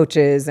and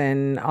coaches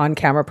and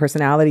on-camera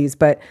personalities,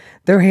 but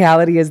the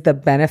reality is the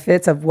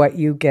benefits of what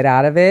you get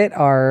out of it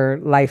are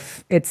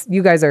life. It's,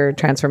 you guys are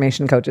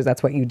transformation coaches.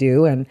 That's what you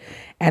do. And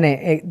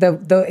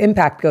the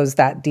impact goes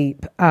that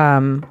deep.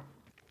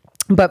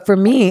 But for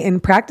me, in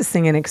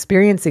practicing and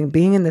experiencing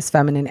being in this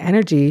feminine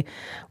energy,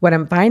 what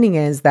I'm finding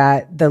is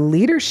that the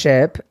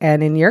leadership,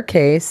 and in your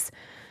case,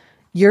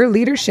 your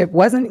leadership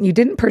wasn't, you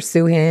didn't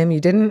pursue him. You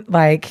didn't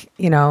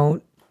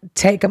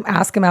take him,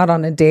 ask him out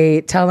on a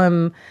date, tell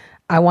him,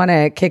 I want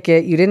to kick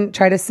it. You didn't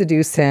try to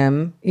seduce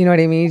him. You know what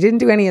I mean? You didn't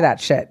do any of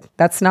that shit.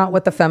 That's not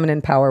what the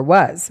feminine power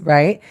was,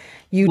 right?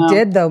 You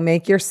did, though,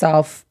 make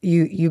yourself,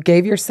 you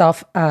gave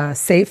yourself a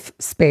safe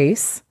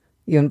space.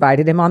 You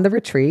invited him on the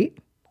retreat,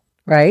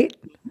 right?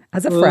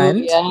 As a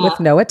friend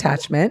with no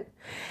attachment.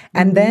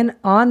 And then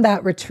on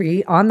that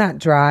retreat, on that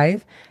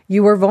drive,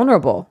 you were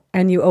vulnerable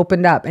and you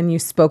opened up and you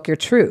spoke your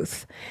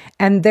truth.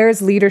 And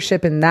there's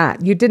leadership in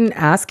that. You didn't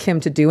ask him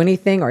to do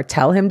anything or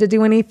tell him to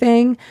do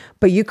anything,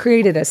 but you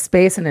created a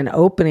space and an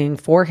opening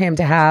for him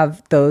to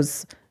have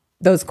those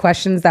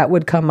questions that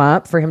would come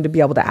up, for him to be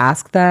able to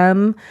ask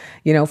them,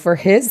 you know, for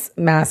his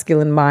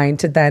masculine mind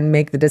to then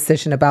make the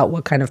decision about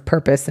what kind of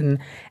purpose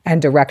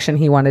and direction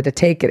he wanted to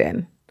take it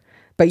in.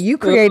 But you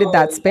created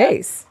that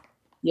space.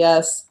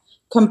 Yes.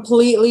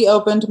 Completely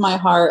opened my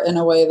heart in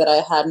a way that I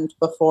hadn't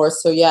before.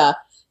 So yeah,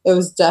 it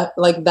was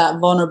like that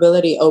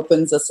vulnerability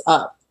opens us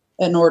up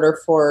in order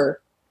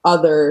for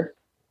other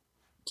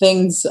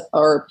things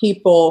or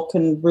people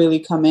can really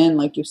come in,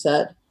 like you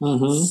said.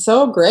 Mm-hmm.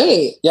 So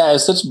great. Yeah,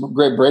 it's such a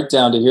great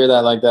breakdown to hear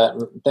that like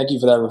that. Thank you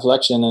for that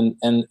reflection.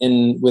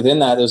 And within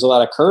that, there's a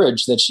lot of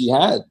courage that she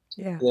had.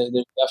 Yeah.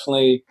 There's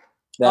definitely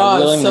that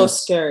willingness. So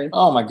scary.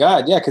 Oh my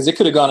God. Yeah. Because it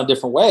could have gone a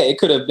different way. It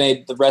could have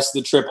made the rest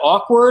of the trip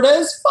awkward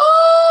as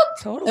fuck.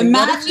 Totally.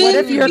 Imagine What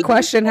if your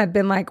question had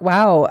been like,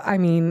 wow, I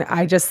mean,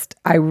 I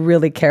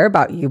really care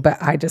about you, but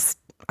I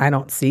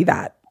don't see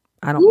that.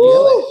 I don't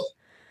feel it.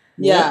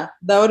 Yeah,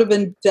 that would have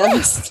been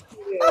devastating.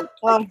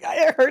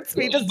 It hurts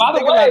me just to By the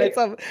think about way- it.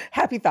 So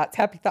happy thoughts.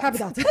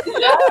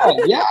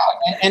 Yeah.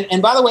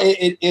 And by the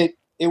way,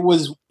 it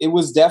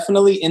was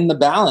definitely in the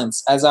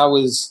balance as I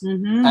was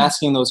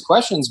asking those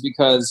questions,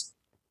 because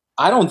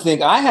I don't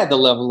think I had the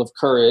level of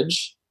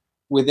courage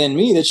within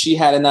me that she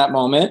had in that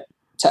moment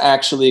to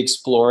actually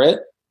explore it,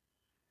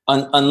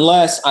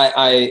 unless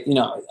I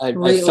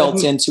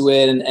felt into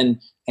it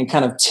and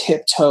kind of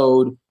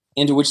tiptoed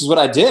into, which is what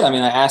I did. I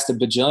mean, I asked a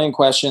bajillion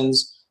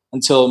questions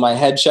until my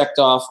head checked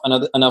off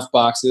enough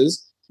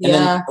boxes. And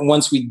then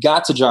once we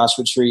got to Josh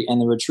Retreat and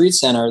the retreat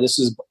center, this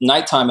was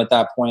nighttime at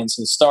that point,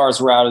 so the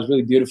stars were out. It was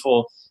really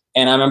beautiful.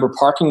 And I remember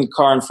parking the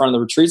car in front of the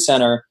retreat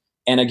center.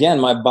 And again,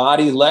 my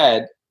body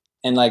led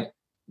and like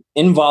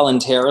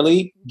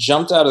involuntarily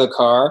jumped out of the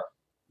car,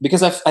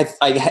 because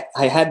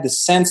I had the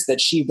sense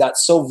that she got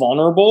so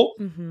vulnerable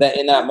that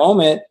in that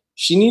moment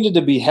she needed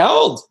to be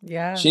held.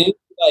 Yeah. She needed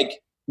to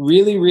like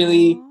really,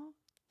 really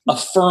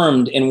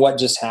affirmed in what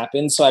just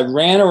happened. So I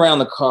ran around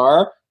the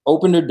car,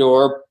 opened her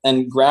door,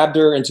 and grabbed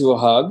her into a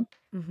hug.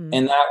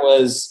 And that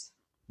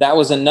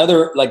was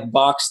another like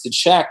box to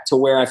check to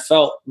where I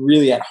felt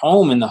really at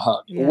home in the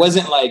hug. It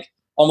wasn't like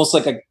almost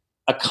like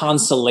a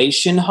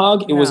consolation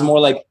hug. It was more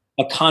like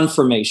a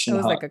confirmation hug.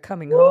 It was like a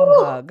coming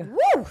home hug.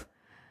 Woo!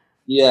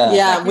 Yeah.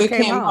 Yeah, Like we you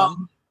came came home.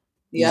 home.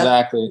 Yeah.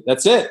 Exactly.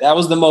 That's it. That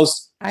was the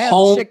most I have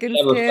home chicken I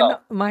ever skin.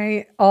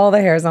 felt. All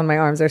the hairs on my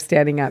arms are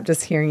standing up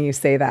just hearing you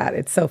say that.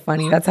 It's so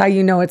funny. That's how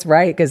you know it's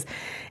right, because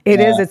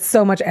it's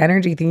so much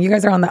energy thing. You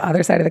guys are on the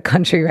other side of the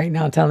country right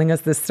now telling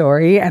us this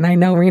story, and I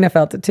know Rena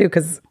felt it too,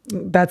 because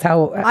that's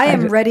how I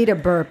am ready to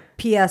burp.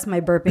 P.S.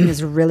 My burping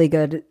is really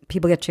good.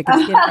 People get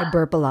chicken skin. I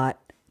burp a lot.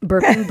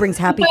 Burping brings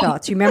happy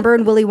thoughts. You remember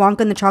in Willy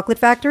Wonka and the Chocolate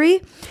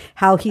Factory,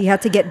 how he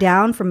had to get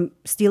down from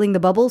stealing the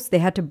bubbles? They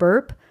had to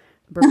burp.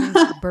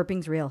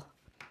 Burping's real.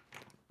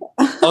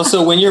 Oh,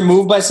 so when you're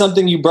moved by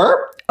something, you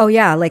burp? Oh,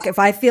 yeah. Like if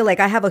I feel like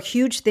I have a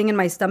huge thing in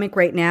my stomach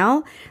right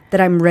now that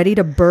I'm ready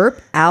to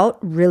burp out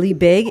really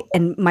big,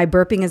 and my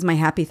burping is my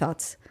happy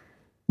thoughts.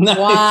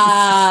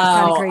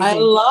 Wow. crazy. I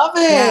love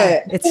it.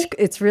 Yeah,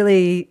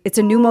 it's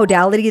a new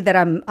modality that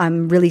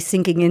I'm really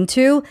sinking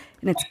into,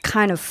 and it's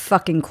kind of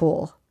fucking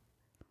cool.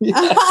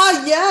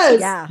 Yes.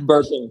 Yeah.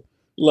 Burping.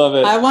 Love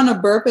it. I won a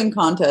burping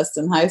contest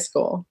in high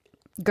school.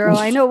 Girl,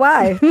 I know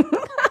why.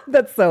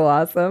 That's so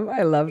awesome.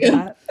 I love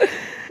that.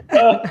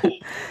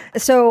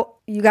 So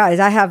you guys,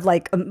 I have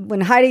like,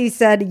 when Heidi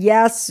said,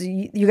 yes,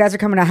 you guys are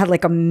coming, I had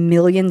like a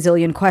million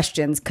zillion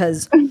questions,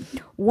 because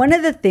one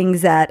of the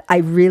things that I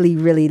really,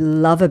 really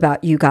love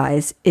about you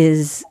guys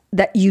is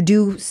that you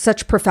do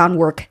such profound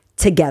work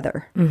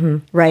together,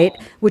 right?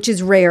 Which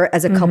is rare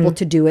as a couple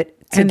to do it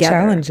together.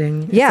 And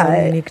challenging. Yeah.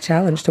 It's a unique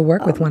challenge to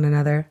work with one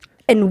another.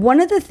 And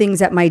one of the things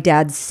that my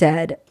dad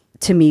said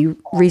to me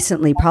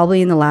recently,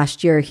 probably in the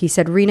last year, he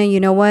said, Rena, you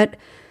know what?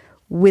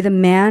 With a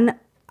man,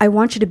 I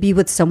want you to be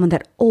with someone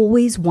that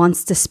always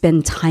wants to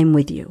spend time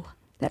with you,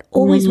 that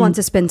always wants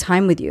to spend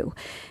time with you.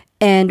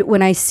 And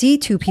when I see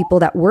two people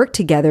that work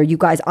together, you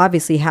guys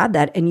obviously had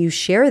that and you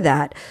share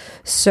that.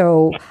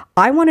 So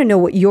I want to know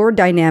what your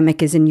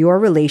dynamic is in your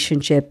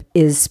relationship,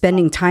 is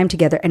spending time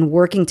together and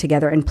working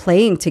together and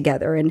playing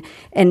together.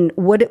 And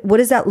what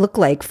does that look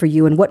like for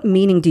you? And what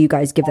meaning do you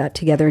guys give that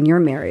together in your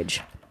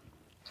marriage?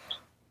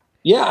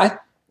 Yeah,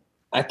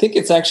 I think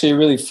it's actually a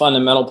really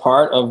fundamental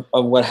part of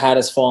what had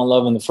us fall in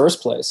love in the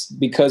first place,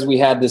 because we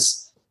had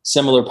this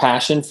similar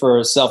passion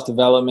for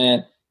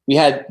self-development. We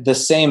had the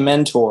same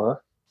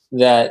mentor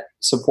that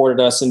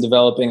supported us in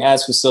developing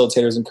as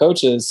facilitators and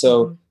coaches.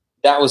 So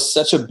that was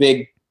such a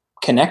big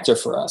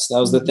connector for us. That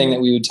was the thing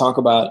that we would talk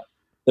about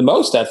the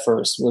most at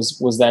first,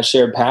 was that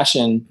shared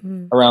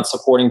passion around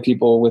supporting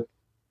people with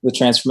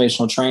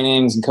transformational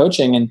trainings and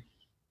coaching.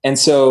 And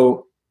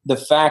so the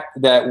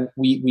fact that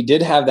we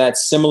did have that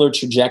similar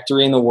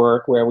trajectory in the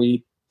work, where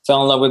we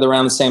fell in love with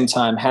around the same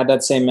time, had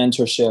that same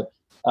mentorship,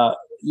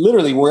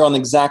 literally we're on the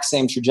exact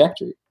same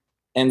trajectory.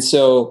 And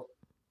so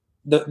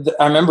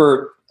I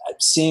remember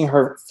seeing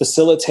her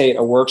facilitate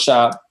a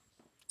workshop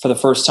for the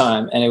first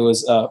time, and it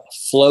was a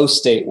flow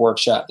state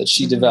workshop that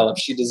she developed.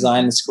 She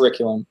designed this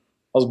curriculum.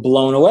 I was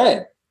blown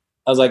away.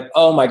 I was like,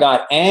 oh my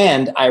God.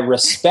 And I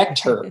respect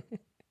her.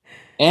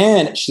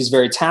 And she's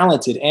very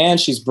talented and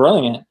she's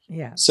brilliant.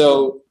 Yeah.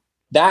 So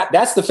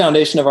that's the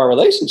foundation of our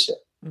relationship.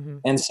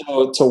 And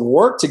so to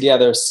work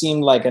together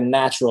seemed like a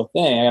natural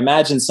thing. I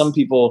imagine some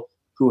people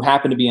who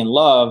happen to be in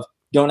love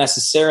don't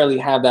necessarily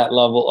have that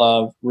level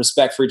of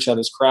respect for each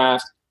other's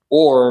craft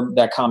or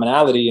that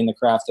commonality in the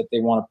craft that they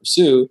want to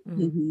pursue,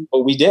 but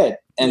we did.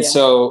 And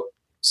so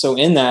so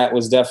in that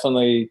was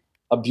definitely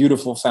a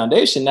beautiful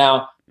foundation.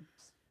 Now,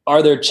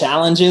 are there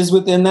challenges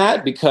within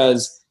that?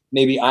 Because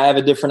maybe I have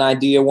a different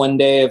idea one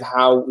day of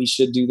how we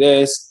should do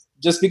this.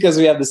 Just because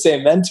we have the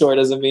same mentor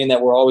doesn't mean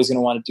that we're always going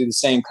to want to do the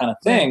same kind of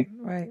thing.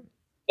 Right.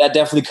 That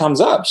definitely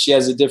comes up. She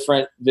has a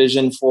different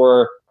vision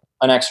for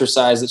an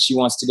exercise that she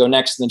wants to go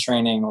next in the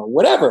training or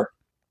whatever.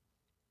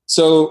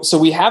 So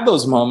we have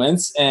those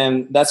moments,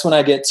 and that's when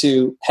I get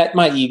to pet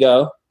my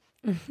ego.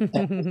 It's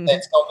going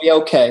to be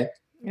okay.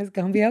 It's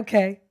going to be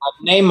okay. I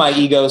name my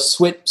ego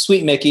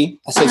Sweet Mickey.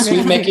 I say,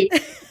 Sweet Mickey.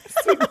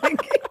 Sweet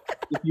Mickey.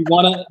 If you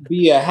want to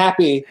be a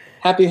happy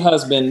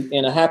husband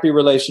in a happy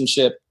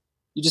relationship,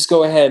 you just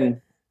go ahead and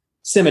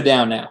simmer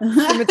down now.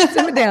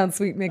 Simmer down,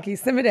 Sweet Mickey.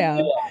 Simmer down.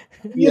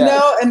 Yeah. You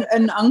know,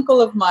 an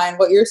uncle of mine,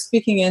 what you're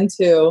speaking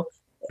into,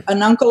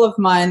 an uncle of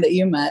mine that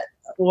you met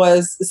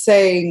was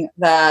saying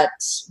that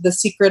the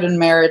secret in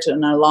marriage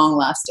and a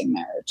long-lasting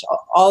marriage,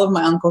 all of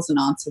my uncles and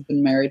aunts have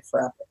been married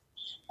forever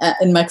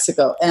in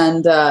Mexico.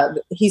 And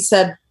he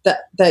said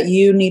that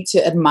you need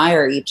to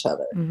admire each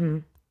other,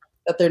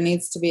 that there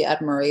needs to be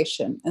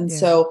admiration. And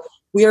so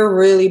we are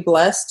really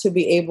blessed to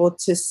be able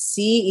to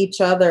see each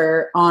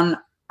other on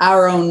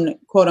our own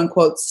quote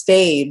unquote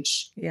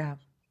stage. Yeah.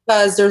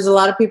 Because there's a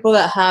lot of people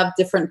that have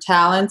different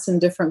talents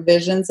and different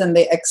visions, and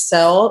they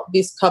excel,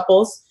 these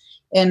couples,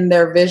 in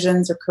their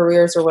visions or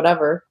careers or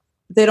whatever.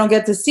 They don't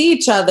get to see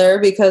each other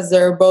because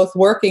they're both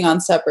working on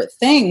separate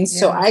things. Yeah.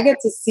 So I get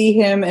to see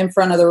him in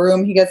front of the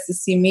room. He gets to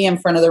see me in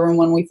front of the room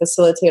when we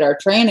facilitate our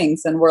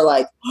trainings. And we're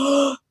like,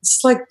 oh,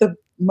 it's like the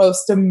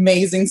most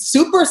amazing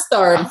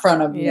superstar in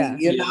front of me,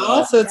 you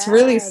know? So it's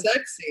really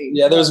sexy.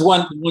 Yeah, there's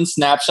one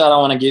snapshot I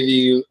want to give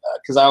you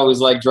because I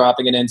always like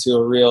dropping it into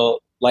a real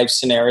life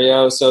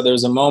scenario. So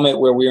there's a moment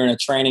where we were in a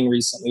training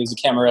recently. It was a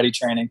Camaretti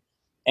training.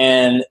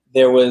 And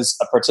there was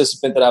a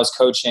participant that I was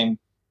coaching,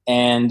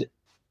 and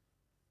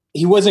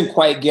he wasn't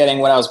quite getting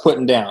what I was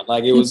putting down.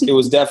 Like it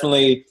was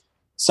definitely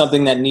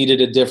something that needed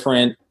a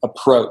different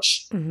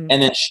approach. And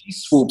then she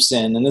swoops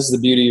in, and this is the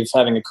beauty of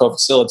having a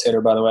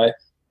co-facilitator, by the way,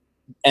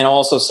 and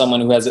also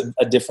someone who has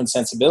a different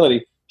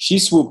sensibility. She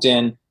swooped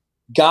in,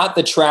 got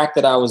the track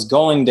that I was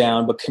going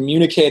down, but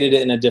communicated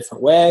it in a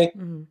different way,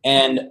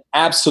 and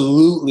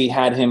absolutely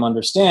had him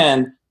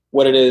understand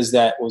what it is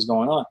that was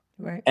going on.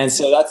 Right. And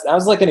so that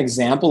was like an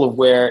example of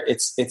where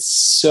it's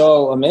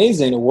so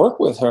amazing to work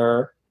with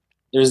her.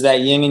 There's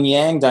that yin and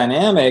yang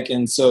dynamic.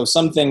 And so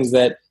some things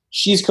that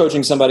she's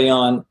coaching somebody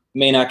on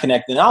may not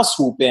connect, and I'll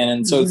swoop in.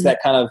 And so it's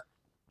that kind of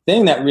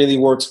thing that really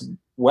works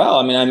well.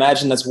 I mean, I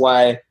imagine that's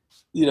why,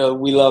 you know,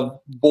 we love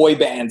boy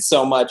bands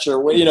so much,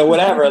 or, you know,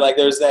 whatever. Like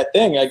there's that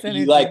thing. Like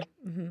you like,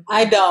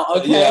 I don't.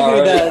 Okay,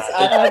 who does?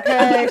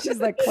 Okay, she's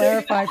like,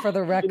 clarify for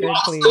the record,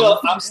 please.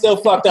 I'm still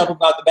fucked up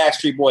about the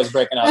Backstreet Boys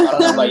breaking up. I don't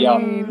know about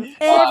y'all.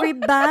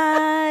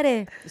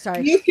 Everybody.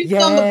 Sorry. You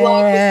can on the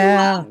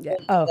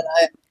block.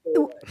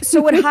 Oh.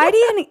 So what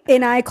Heidi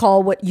and I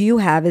call what you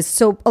have is,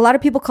 so a lot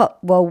of people call,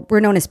 well, we're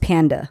known as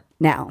Panda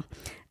now.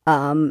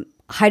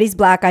 Heidi's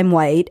black, I'm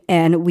white,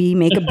 and we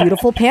make a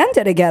beautiful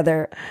panda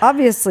together,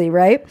 obviously,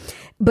 right?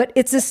 But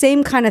it's the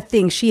same kind of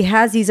thing. She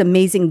has these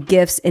amazing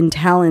gifts and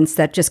talents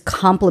that just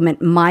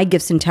complement my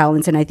gifts and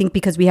talents. And I think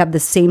because we have the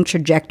same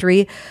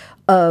trajectory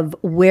of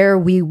where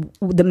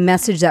the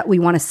message that we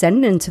want to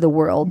send into the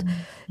world,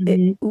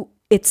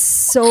 it's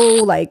so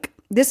like,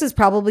 this is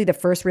probably the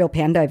first real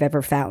panda I've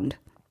ever found.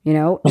 You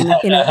know,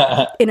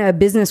 in a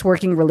business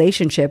working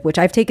relationship, which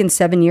I've taken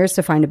 7 years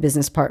to find a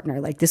business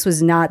partner. Like this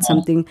was not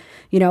something,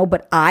 you know,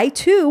 but I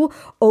too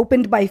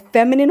opened my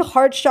feminine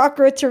heart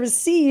chakra to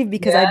receive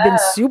because I've been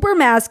super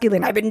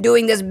masculine. I've been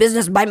doing this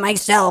business by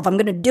myself. I'm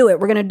going to do it.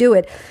 We're going to do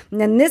it. And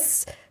then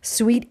this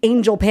sweet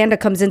angel panda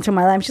comes into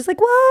my life. She's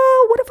like,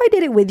 well, what if I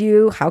did it with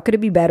you? How could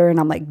it be better? And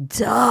I'm like,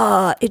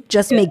 duh, it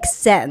just makes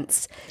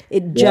sense.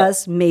 It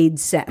just made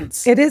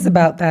sense. It is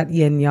about that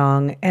yin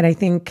yang. And I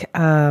think,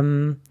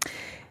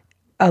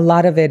 a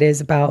lot of it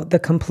is about the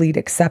complete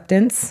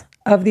acceptance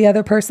of the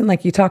other person.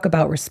 Like you talk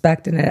about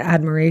respect and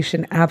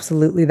admiration.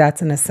 Absolutely.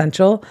 That's an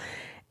essential.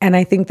 And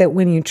I think that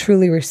when you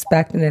truly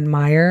respect and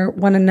admire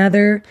one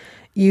another,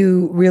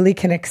 you really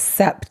can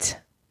accept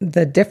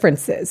the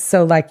differences.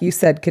 So like you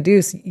said,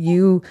 Caduce,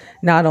 you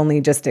not only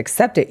just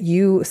accept it,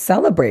 you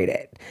celebrate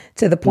it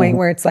to the point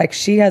where it's like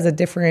she has a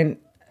different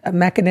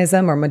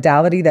mechanism or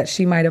modality that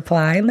she might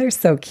apply. And they're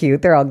so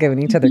cute. They're all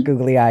giving each other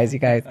googly eyes, you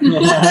guys.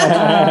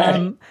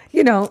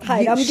 You know,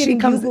 Hi, I'm getting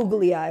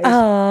googly eyes.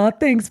 Oh,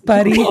 thanks,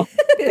 buddy.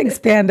 Thanks,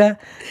 Panda.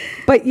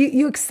 But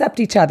you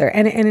accept each other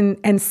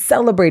and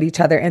celebrate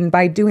each other. And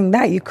by doing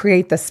that, you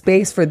create the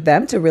space for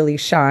them to really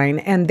shine.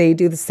 And they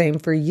do the same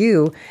for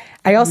you.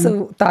 I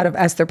also thought of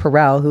Esther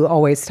Perel, who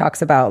always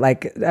talks about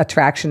like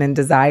attraction and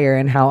desire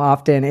and how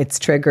often it's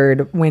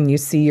triggered when you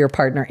see your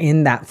partner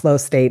in that flow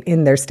state,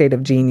 in their state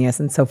of genius.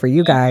 And so for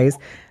you guys,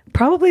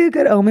 probably a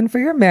good omen for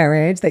your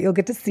marriage that you'll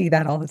get to see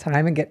that all the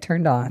time and get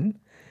turned on.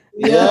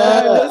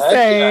 Yeah, just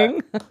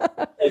saying.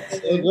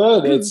 It's so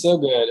good. It's so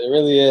good. It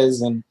really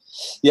is. And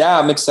yeah,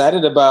 I'm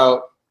excited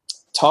about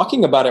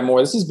talking about it more.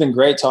 This has been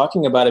great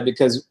talking about it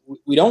because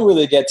we don't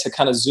really get to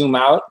kind of zoom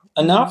out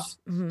enough.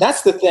 Mm-hmm.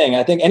 That's the thing.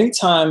 I think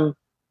anytime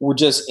we're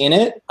just in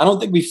it, I don't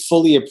think we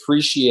fully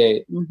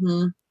appreciate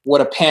what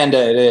a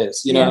panda it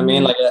is. You know what I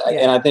mean? Like,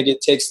 and I think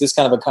it takes this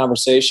kind of a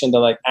conversation to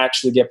like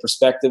actually get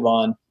perspective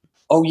on,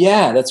 oh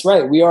yeah, that's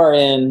right. We are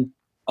in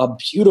a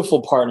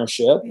beautiful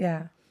partnership.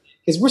 Yeah.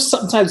 Because we're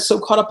sometimes so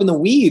caught up in the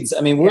weeds.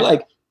 I mean, we're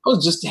like, I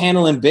was just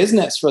handling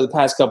business for the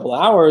past couple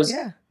of hours.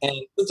 Yeah. And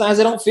sometimes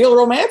I don't feel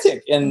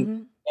romantic.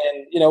 And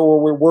you know,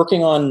 we're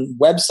working on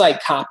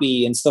website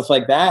copy and stuff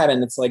like that.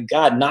 And it's like,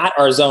 God, not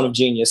our zone of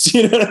genius.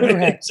 You know what I mean?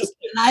 Right.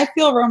 And I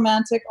feel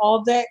romantic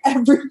all day,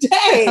 every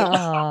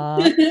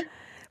day.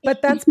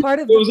 But that's part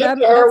of the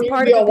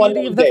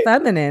beauty of the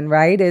feminine,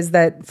 right? Is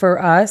that for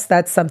us,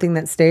 that's something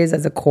that stays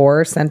as a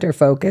core center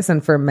focus.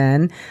 And for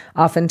men,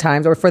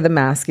 oftentimes, or for the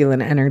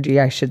masculine energy,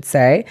 I should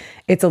say,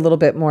 it's a little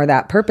bit more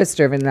that purpose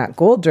driven, that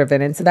goal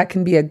driven. And so that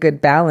can be a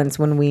good balance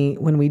when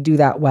we do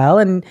that well.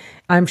 And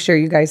I'm sure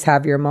you guys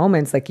have your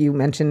moments, like you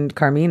mentioned,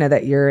 Carmina,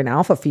 that you're an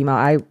alpha female.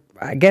 I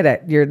get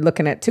it. You're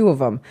looking at two of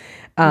them.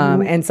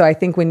 And so I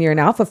think when you're an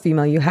alpha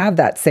female, you have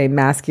that same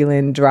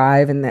masculine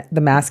drive, and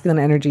the masculine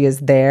energy is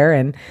there.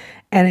 And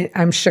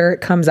I'm sure it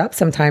comes up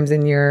sometimes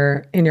in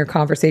your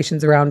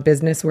conversations around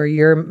business where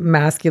your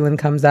masculine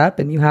comes up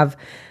and you have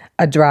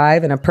a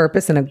drive and a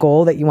purpose and a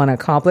goal that you want to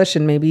accomplish.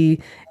 And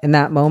maybe in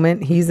that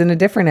moment, he's in a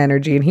different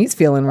energy and he's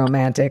feeling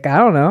romantic. I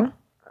don't know.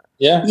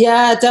 Yeah.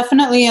 Yeah,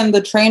 definitely. In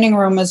the training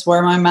room is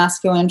where my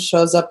masculine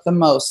shows up the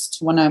most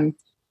when I'm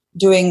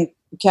doing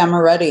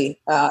camera ready.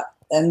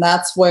 And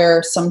that's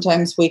where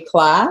sometimes we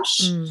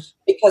clash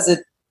because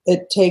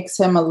it takes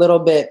him a little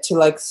bit to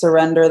like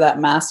surrender that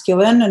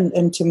masculine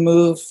and to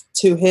move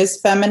to his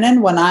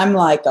feminine when I'm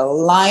like a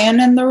lion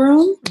in the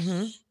room.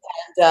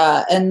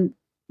 And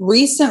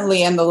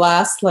recently in the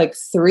last like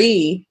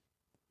 3,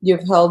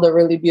 you've held a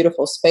really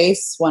beautiful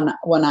space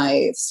when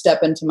I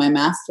step into my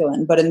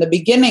masculine. But in the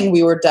beginning,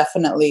 we were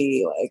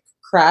definitely like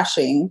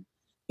crashing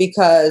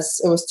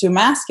because it was 2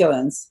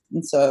 masculines.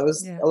 And so it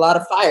was a lot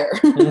of fire.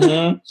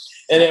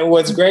 And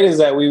what's great is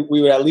that we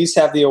would at least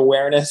have the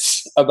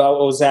awareness about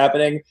what was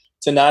happening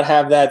to not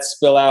have that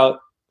spill out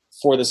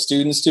for the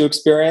students to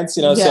experience,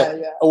 you know?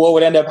 What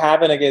would end up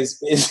happening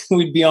is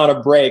we'd be on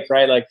a break,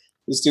 right? Like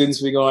the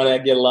students would be going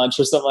to get lunch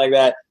or something like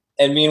that.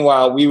 And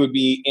meanwhile, we would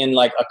be in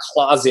like a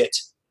closet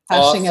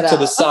off to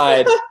the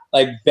side,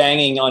 like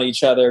banging on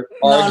each other,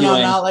 arguing.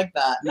 No, not like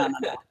that. No.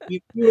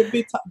 You would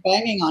be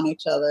banging on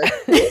each other.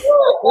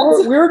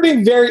 We were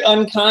being very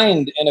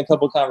unkind in a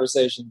couple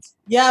conversations.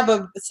 Yeah,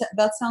 but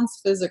that sounds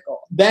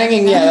physical.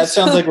 Banging, yeah, that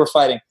sounds like we're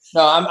fighting.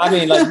 No, I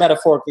mean, like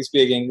metaphorically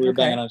speaking, we were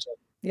banging on each other.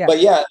 Yeah. But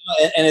yeah,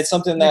 and it's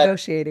something that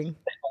negotiating takes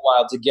a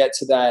while to get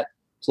to that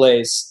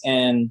place.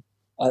 And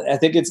I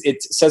think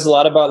it says a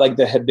lot about like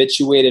the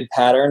habituated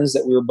patterns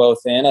that we were both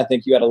in. I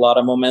think you had a lot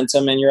of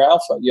momentum in your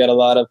alpha. You had a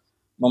lot of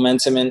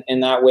momentum in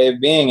that way of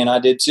being, and I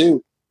did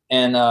too.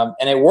 And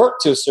it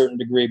worked to a certain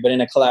degree, but in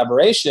a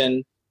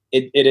collaboration,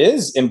 it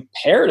is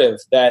imperative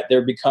that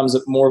there becomes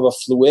more of a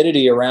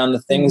fluidity around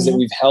the things that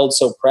we've held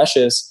so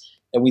precious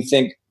that we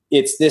think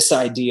it's this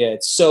idea,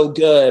 it's so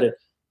good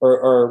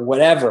or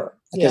whatever.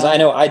 Because I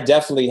know I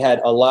definitely had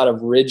a lot of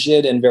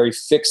rigid and very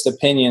fixed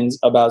opinions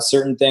about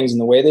certain things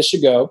and the way they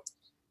should go.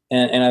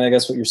 And I think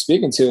that's what you're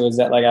speaking to, is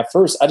that like at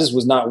first I just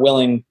was not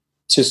willing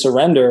to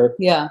surrender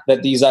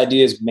that these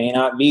ideas may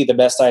not be the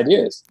best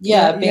ideas.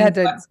 Yeah, you had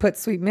to put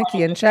Sweet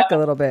Mickey in check a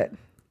little bit.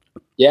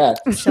 Yeah.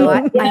 So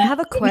I have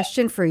a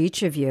question for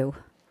each of you.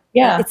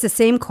 Yeah. It's the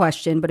same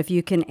question, but if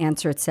you can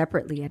answer it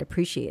separately, I'd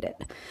appreciate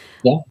it.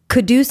 Yeah.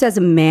 Caduce as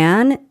a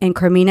man and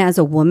Carmina as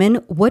a woman,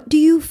 what do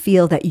you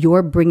feel that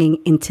you're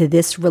bringing into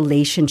this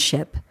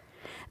relationship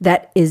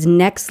that is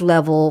next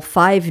level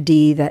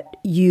 5D that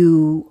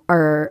you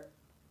are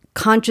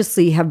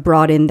consciously have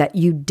brought in that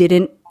you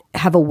didn't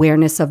have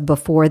awareness of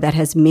before, that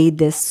has made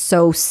this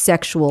so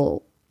sexually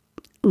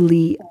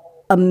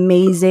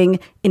amazing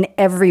in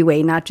every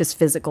way, not just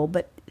physical,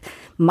 but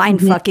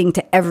mind fucking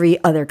to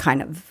every other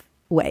kind of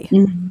way?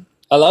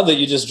 I love that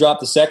you just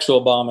dropped the sexual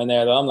bomb in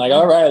there, though. I'm like,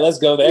 all right, let's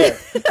go there.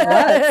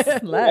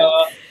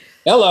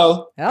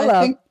 Hello.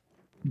 I think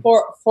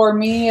for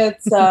me,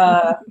 it's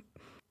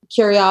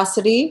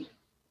curiosity,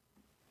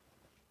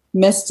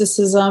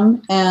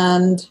 mysticism,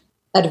 and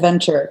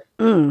adventure.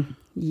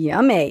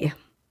 Yummy.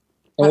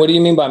 And what do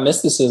you mean by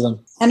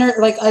mysticism?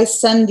 Like I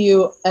send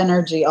you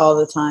energy all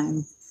the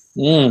time.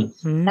 And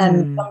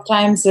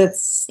sometimes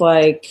it's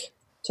like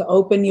to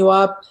open you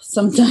up.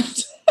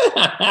 Sometimes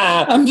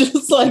I'm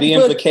just like, the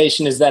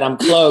implication is that I'm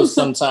close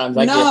sometimes.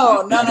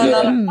 No,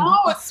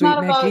 it's Sweet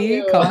not about Mickey,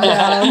 you. calm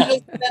down.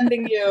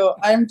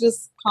 I'm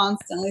just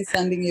constantly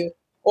sending you,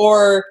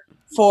 or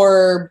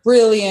for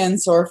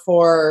brilliance, or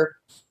for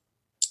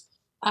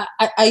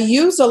I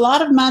use a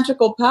lot of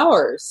magical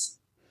powers.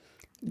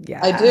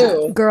 Yeah, I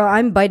do. Girl,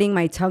 I'm biting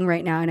my tongue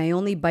right now, and I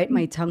only bite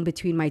my tongue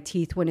between my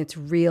teeth when it's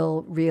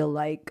real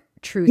like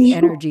truth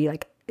energy.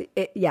 Like,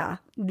 do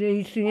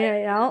you see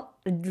it now?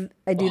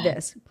 I do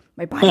this.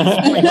 My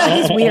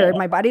body's weird.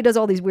 My body does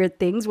all these weird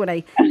things when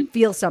I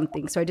feel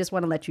something. So I just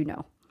want to let you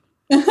know.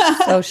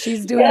 So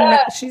she's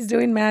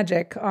doing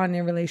magic on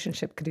your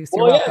relationship, Caduce.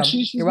 You're welcome.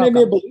 She's You're made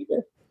welcome. me a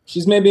believer.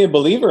 She's made me a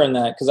believer in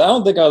that, because I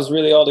don't think I was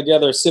really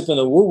altogether sipping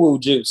the woo-woo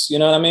juice. You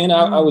know what I mean?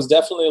 I was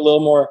definitely a little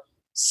more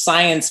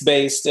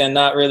science-based and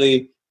not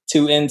really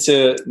too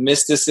into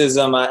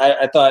mysticism.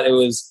 I thought it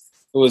was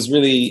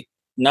really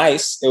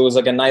nice. It was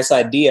like a nice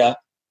idea,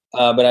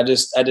 but I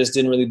just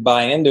didn't really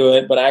buy into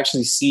it. But I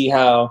actually see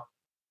how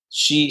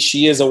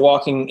she is a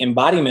walking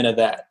embodiment of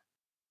that.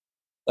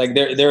 Like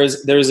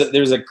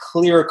there's a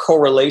clear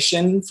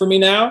correlation for me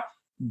now,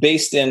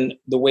 based in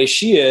the way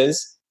she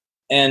is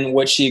and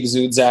what she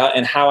exudes out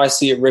and how I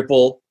see it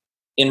ripple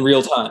in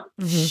real time.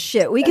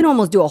 Shit, we can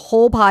almost do a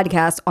whole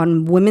podcast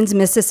on women's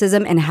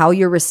mysticism and how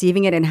you're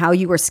receiving it and how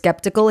you were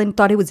skeptical and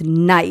thought it was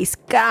nice.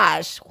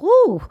 Gosh,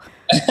 whoo.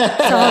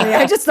 Sorry,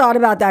 I just thought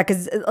about that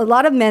because a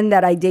lot of men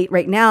that I date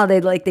right now,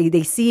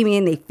 they see me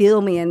and they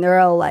feel me and they're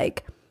all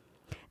like,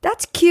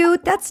 that's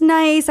cute, that's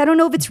nice. I don't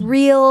know if it's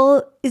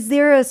real. Is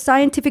there a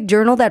scientific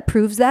journal that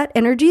proves that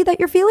energy that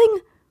you're feeling?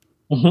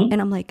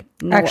 And I'm like,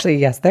 no. Actually,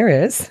 yes, there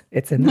is.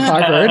 It's in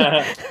Harvard.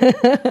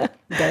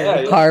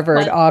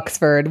 Harvard,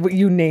 Oxford,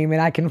 you name it.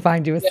 I can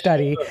find you a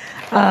study.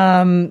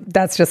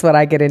 That's just what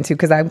I get into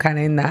because I'm kind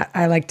of in that.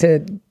 I like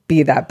to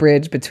be that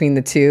bridge between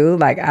the two.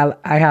 Like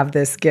I have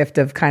this gift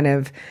of kind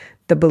of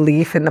the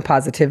belief and the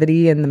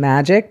positivity and the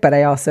magic, but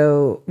I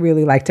also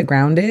really like to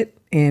ground it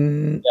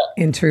in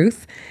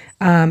truth.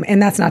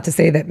 And that's not to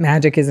say that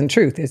magic isn't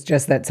truth. It's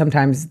just that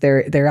sometimes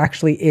there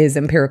actually is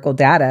empirical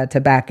data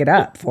to back it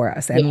up for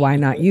us. And why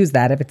not use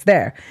that if it's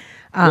there?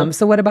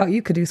 So what about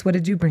you, Caduce? What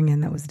did you bring in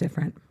that was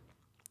different?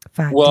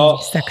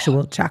 5D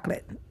sexual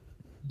chocolate.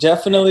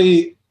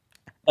 Definitely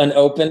an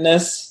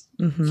openness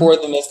for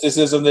the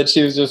mysticism that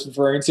she was just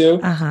referring to.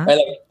 Right?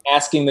 Like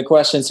asking the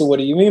question, so what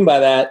do you mean by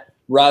that?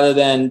 Rather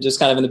than just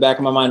kind of in the back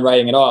of my mind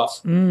writing it off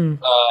and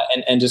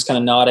just kind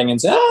of nodding and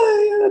saying,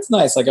 oh, yeah, that's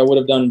nice, like I would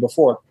have done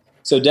before.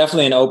 So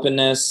definitely an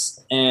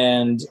openness,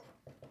 and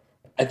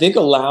I think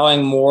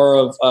allowing more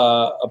of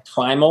a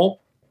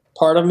primal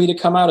part of me to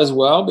come out as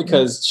well,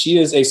 because she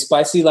is a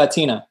spicy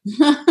Latina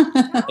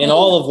in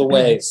all of the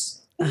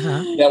ways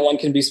that one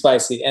can be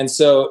spicy. And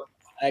so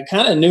I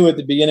kind of knew at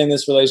the beginning of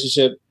this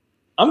relationship,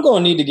 I'm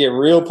going to need to get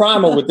real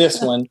primal with this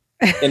one.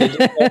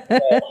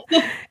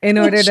 In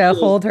order to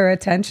hold her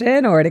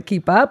attention or to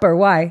keep up, or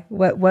why?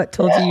 What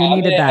told you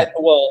needed that?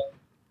 Well,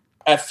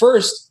 at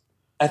first,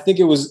 I think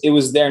it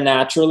was there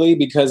naturally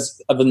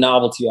because of the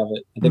novelty of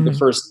it. I think the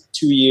first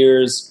 2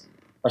 years,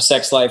 our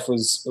sex life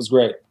was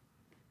great.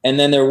 And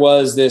then there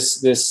was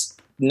this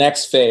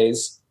next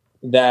phase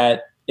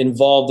that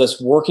involved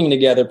us working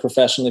together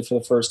professionally for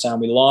the first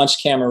time. We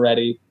launched Camera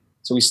Ready.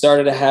 So we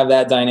started to have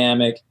that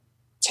dynamic,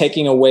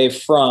 taking away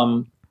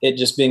from it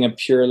just being a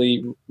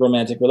purely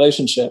romantic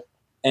relationship.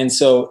 And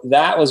so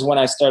that was when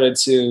I started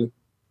to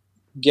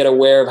get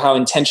aware of how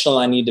intentional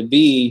I need to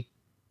be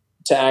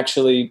to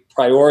actually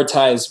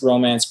prioritize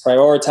romance,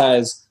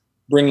 prioritize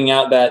bringing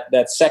out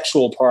that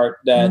sexual part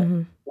that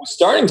was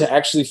starting to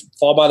actually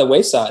fall by the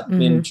wayside. I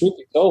mean, truth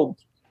be told,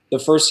 the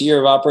first year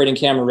of operating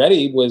Camera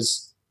Ready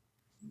was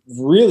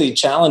really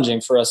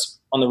challenging for us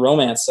on the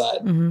romance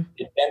side.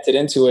 It entered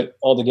into it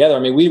altogether. I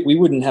mean, we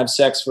wouldn't have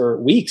sex for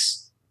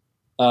weeks,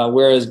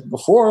 whereas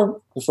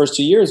before the first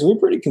 2 years, we were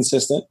pretty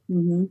consistent.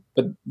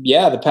 But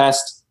yeah, the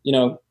past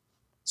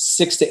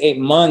 6 to 8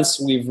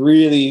 months, we've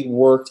really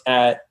worked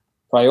at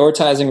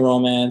prioritizing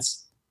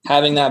romance,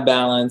 having that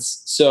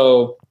balance.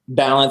 So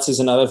balance is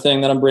another thing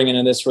that I'm bringing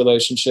in this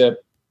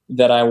relationship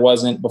that I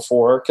wasn't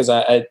before, because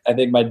I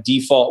think my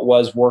default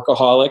was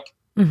workaholic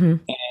and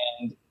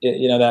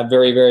that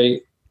very,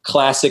 very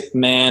classic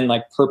man,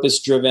 like purpose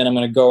driven. I'm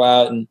going to go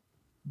out and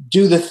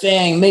do the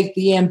thing, make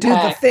the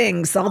impact. Do the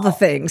things, all the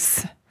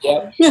things.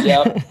 Yep.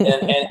 and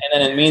then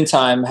in the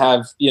meantime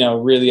have,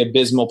 really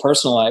abysmal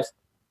personal life.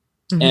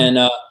 And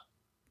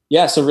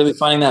so really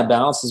finding that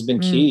balance has been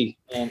key,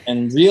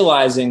 and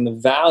realizing the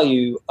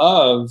value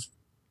of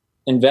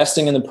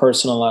investing in the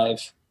personal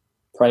life,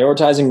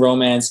 prioritizing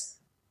romance,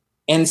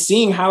 and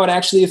seeing how it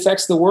actually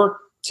affects the work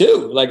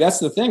too. Like that's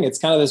the thing. It's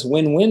kind of this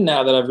win-win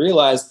now that I've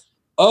realized,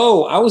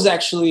 I was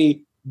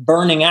actually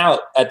burning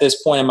out at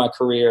this point in my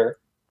career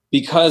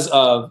because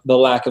of the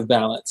lack of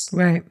balance.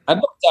 Right. I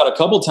burnt out a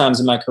couple times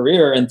in my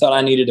career and thought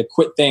I needed to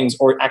quit things,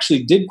 or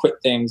actually did quit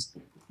things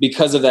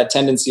because of that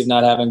tendency of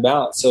not having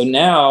balance. So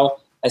now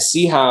I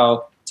see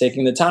how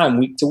taking the time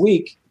week to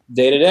week,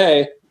 day to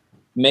day,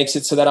 makes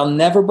it so that I'll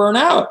never burn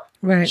out.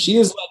 Right. She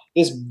is like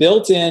this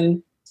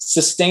built-in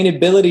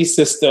sustainability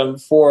system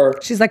for.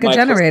 She's like a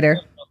generator.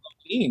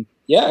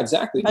 Yeah,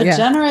 exactly. A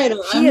generator.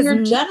 I'm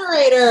your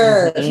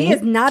generator. She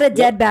is not a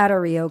dead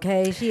battery,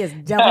 okay? She is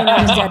definitely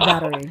not a dead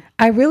battery.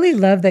 I really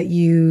love that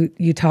you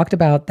talked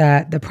about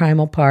that, the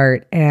primal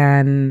part,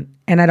 and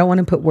I don't want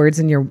to put words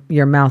in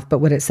your mouth, but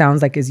what it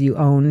sounds like is you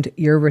owned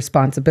your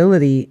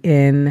responsibility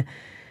in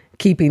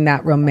keeping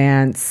that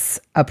romance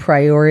a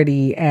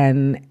priority,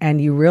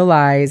 and you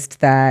realized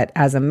that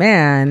as a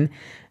man,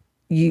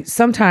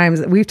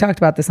 sometimes we've talked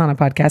about this on a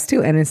podcast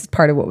too, and it's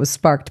part of what was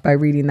sparked by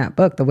reading that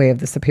book, The Way of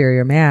the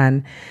Superior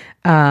Man.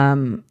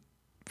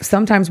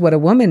 Sometimes what a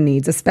woman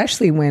needs,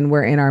 especially when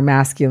we're in our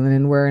masculine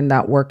and we're in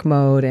that work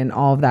mode and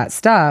all of that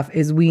stuff,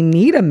 is we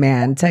need a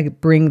man to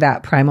bring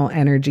that primal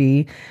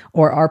energy,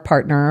 or our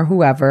partner or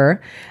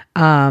whoever,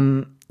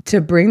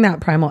 to bring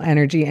that primal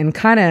energy and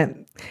kind of,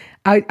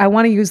 I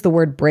want to use the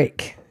word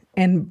break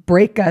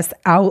us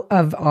out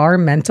of our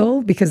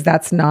mental, because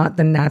that's not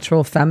the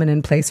natural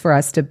feminine place for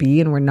us to be,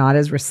 and we're not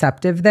as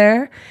receptive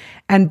there,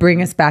 and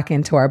bring us back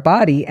into our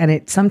body. And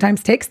it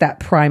sometimes takes that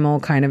primal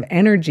kind of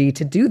energy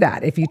to do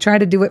that. If you try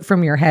to do it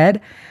from your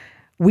head,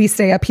 we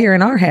stay up here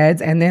in our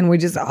heads, and then we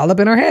just all up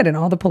in our head, and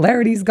all the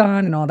polarity is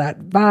gone, and all that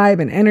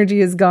vibe and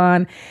energy is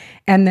gone.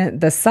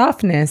 And the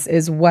softness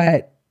is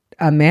what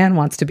a man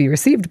wants to be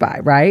received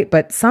by, right?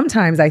 But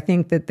sometimes I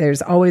think that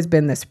there's always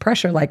been this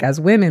pressure, like as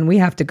women, we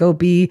have to go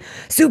be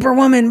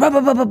superwoman, blah,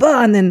 blah, blah, blah,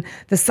 blah. And then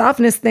the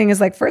softness thing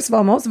is like, first of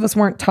all, most of us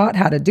weren't taught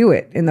how to do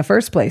it in the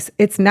first place.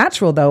 It's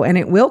natural though, and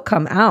it will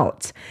come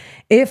out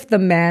if the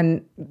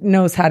man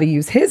knows how to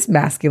use his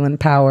masculine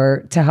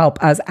power to help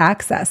us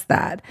access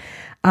that.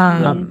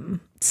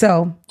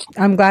 So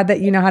I'm glad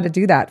that you know how to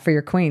do that for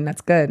your queen.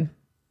 That's good.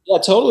 Yeah,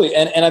 totally.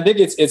 And I think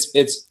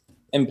it's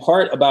in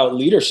part about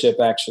leadership,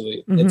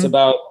 actually. Mm-hmm. It's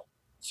about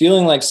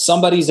feeling like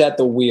somebody's at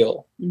the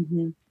wheel,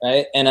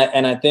 right? And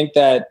I think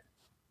that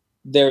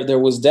there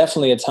was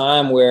definitely a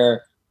time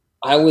where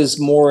I was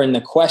more in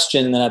the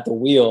question than at the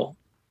wheel,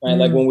 right?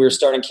 Like when we were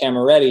starting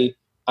Camera Ready,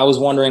 I was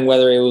wondering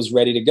whether it was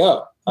ready to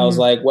go. I was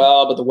like,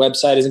 well, but the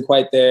website isn't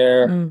quite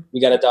there.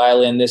 We got to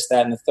dial in this,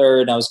 that, and the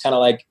third. And I was kind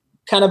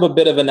of a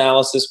bit of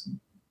analysis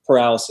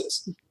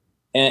paralysis.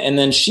 And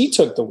then she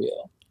took the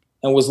wheel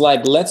and was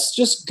like, let's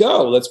just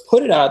go. Let's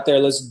put it out there.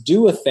 Let's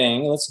do a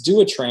thing. Let's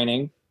do a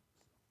training.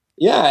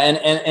 Yeah. And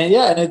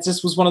it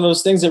just was one of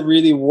those things that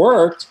really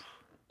worked.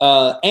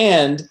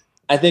 And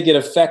I think it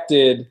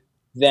affected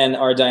then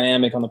our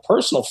dynamic on the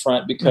personal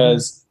front,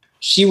 because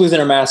she was in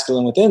her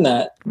masculine within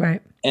that.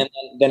 Right. And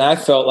then I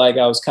felt like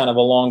I was kind of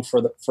along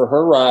for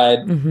her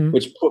ride,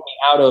 which put me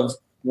out of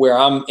where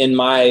I'm in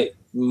my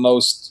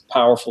most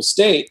powerful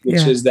state,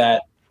 which is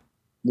that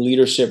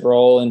leadership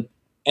role. And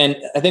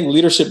I think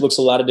leadership looks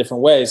a lot of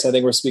different ways. I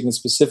think we're speaking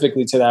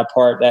specifically to that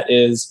part that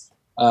is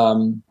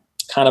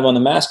kind of on the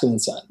masculine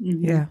side.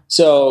 Yeah.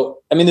 So,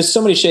 I mean, there's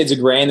so many shades of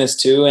gray in this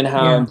too, and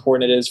how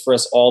important it is for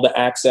us all to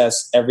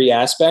access every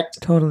aspect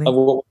of what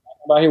we're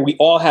talking about here. We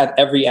all have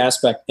every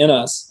aspect in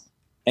us.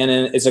 And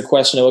then it's a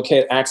question of,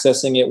 okay,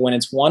 accessing it when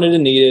it's wanted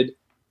and needed,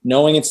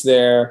 knowing it's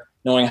there,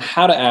 knowing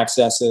how to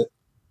access it,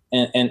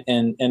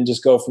 and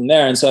just go from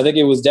there. And so I think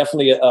it was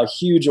definitely a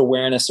huge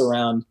awareness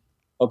around,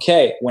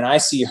 okay, when I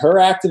see her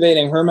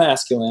activating her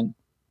masculine,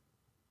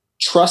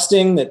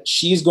 trusting that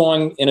she's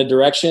going in a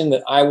direction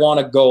that I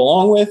want to go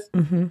along with,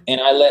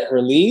 and I let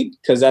her lead,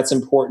 because that's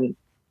important.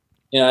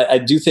 You know, I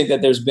do think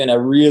that there's been a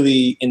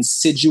really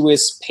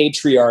insidious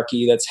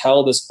patriarchy that's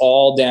held us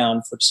all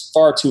down for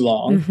far too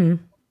long.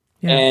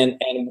 And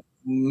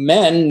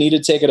men need to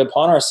take it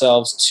upon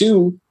ourselves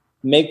to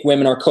make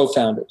women our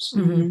co-founders,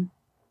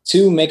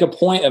 to make a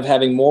point of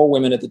having more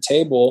women at the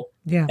table,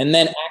 and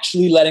then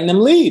actually letting them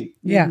lead.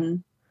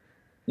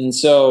 And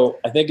so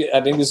I think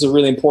this is a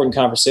really important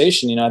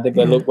conversation. You know, I think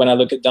when I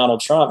look at Donald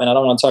Trump, and I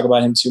don't want to talk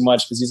about him too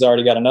much because he's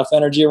already got enough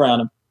energy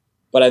around him,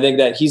 but I think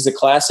that he's the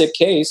classic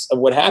case of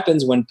what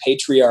happens when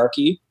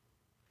patriarchy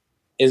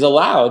is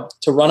allowed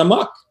to run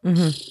amok.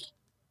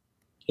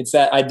 It's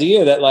that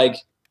idea that like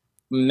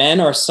men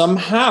are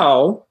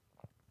somehow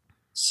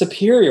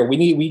superior.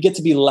 We get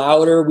to be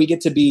louder. We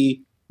get to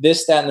be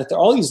this, that, and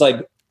all these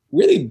like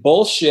really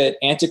bullshit,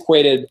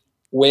 antiquated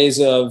ways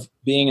of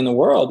being in the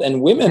world.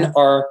 And women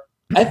are,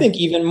 I think,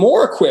 even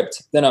more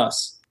equipped than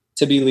us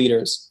to be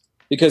leaders,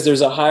 because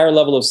there's a higher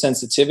level of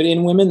sensitivity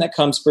in women that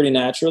comes pretty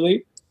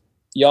naturally.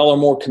 Y'all are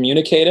more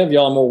communicative.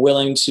 Y'all are more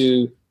willing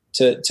to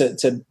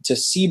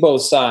see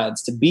both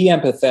sides, to be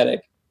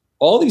empathetic.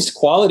 All these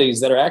qualities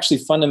that are actually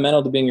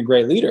fundamental to being a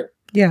great leader.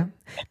 Yeah.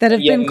 That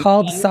have been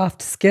called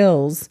soft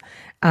skills.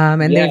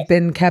 And they've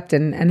been kept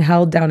and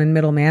held down in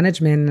middle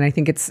management. And I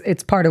think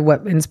it's part of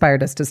what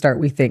inspired us to start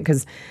We Think,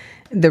 because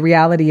the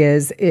reality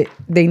is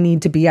they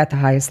need to be at the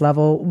highest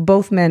level.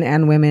 Both men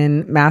and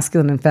women,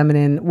 masculine and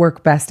feminine,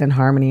 work best in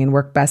harmony and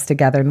work best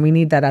together. And we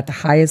need that at the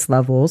highest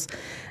levels,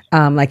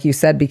 like you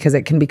said, because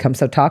it can become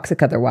so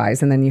toxic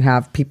otherwise. And then you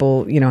have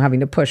people,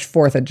 having to push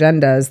forth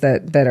agendas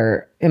that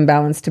are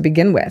imbalanced to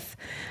begin with.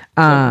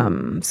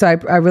 So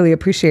I really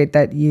appreciate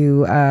that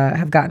you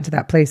have gotten to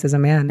that place as a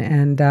man.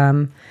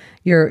 And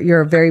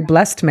you're a very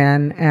blessed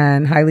man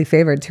and highly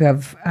favored to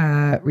have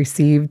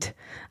received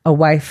a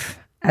wife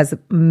as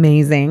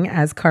amazing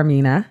as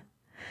Carmina.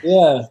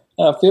 Yeah,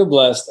 I feel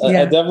blessed.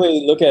 I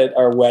definitely look at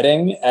our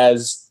wedding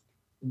as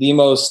the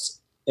most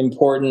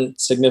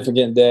important,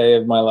 significant day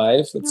of my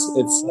life. It's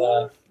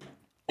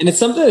and it's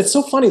something that's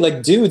so funny.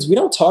 Like dudes, we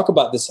don't talk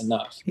about this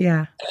enough.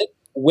 Yeah,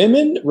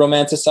 women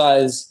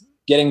romanticize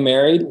getting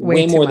married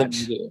way more than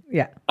we do.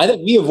 Yeah, I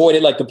think we avoid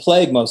it like the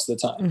plague most of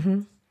the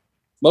time.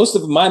 most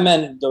of my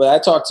men that I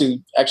talk to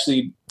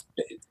actually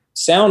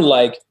sound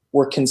like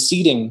we're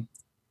conceding.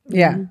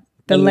 Yeah.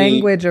 The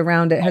language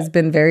around it has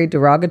been very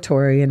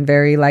derogatory and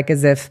very like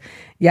as if,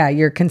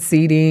 you're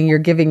conceding, you're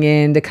giving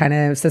in to kind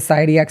of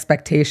society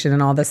expectation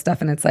and all this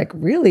stuff. And it's like,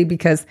 really?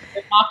 Because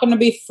you're not going to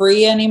be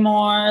free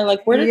anymore.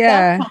 Like, where did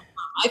that come from?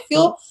 I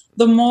feel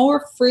the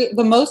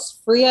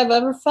most free I've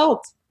ever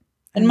felt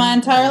in my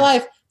entire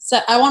life. So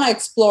I want to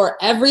explore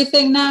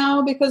everything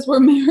now because we're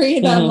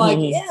married. I'm like,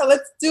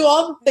 let's do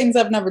all the things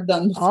I've never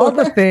done before. All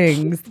the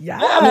things.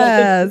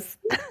 Yes.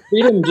 I mean,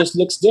 freedom just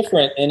looks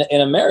different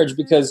in a marriage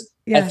because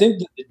I think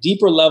that the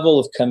deeper level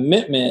of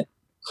commitment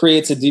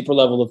creates a deeper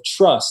level of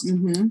trust.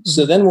 Mm-hmm.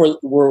 So then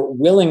we're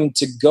willing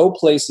to go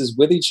places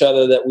with each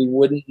other that we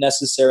wouldn't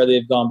necessarily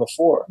have gone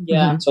before.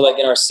 Yeah. So like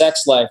in our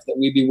sex life, that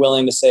we'd be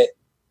willing to say,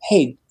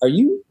 hey, are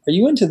you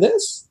into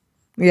this?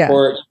 Yeah.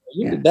 Or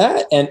you did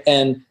that?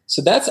 And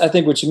so that's, I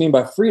think, what you mean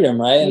by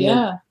freedom, right?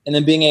 And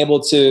then being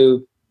able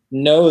to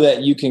know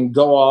that you can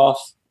go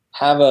off,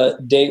 have a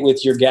date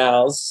with your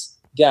gals.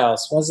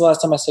 When's the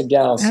last time I said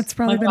gals? That's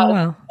probably been a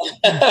while.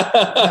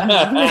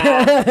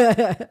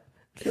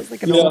 Feels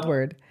like an old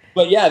word.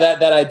 But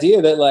that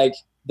idea that like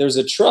there's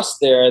a trust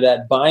there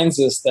that binds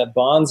us, that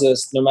bonds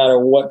us no matter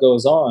what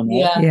goes on.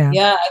 Right?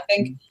 Yeah.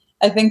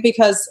 I think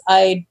because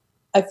I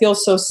feel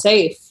so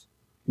safe.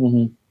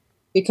 Mm-hmm.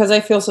 Because I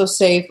feel so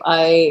safe,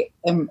 I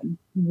am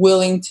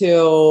willing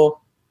to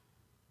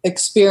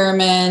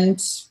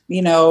experiment,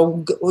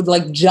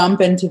 like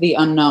jump into the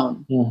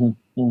unknown. Mm-hmm.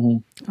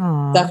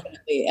 Mm-hmm.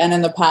 Definitely. And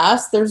in the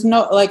past, there's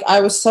no, like, I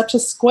was such a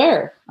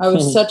square.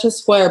 Such a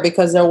square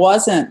because there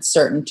wasn't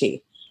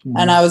certainty. Mm-hmm.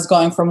 And I was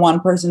going from one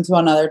person to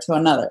another.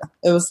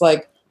 It was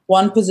like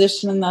one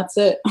position and that's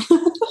it.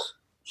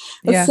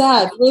 It's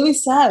sad, really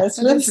sad. It's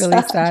really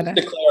sad.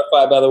 To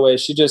clarify, by the way,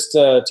 she just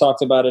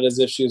talked about it as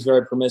if she was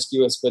very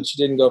promiscuous, but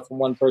she didn't go from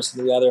one person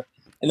to the other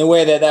in the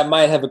way that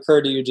might have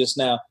occurred to you just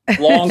now.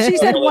 She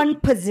said one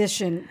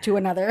position to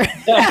another.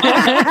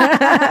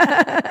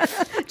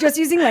 Just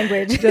using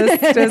language.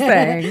 Just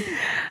saying.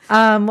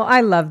 Well,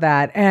 I love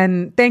that.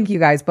 And thank you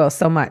guys both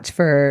so much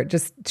for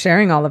just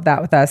sharing all of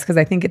that with us, because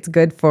I think it's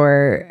good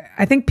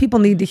I think people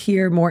need to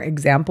hear more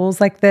examples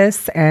like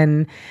this,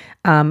 and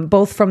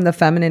both from the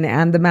feminine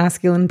and the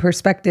masculine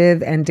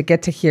perspective, and to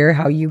get to hear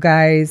how you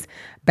guys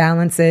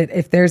balance it.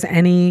 If there's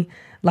any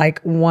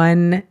like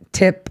one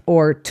tip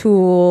or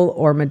tool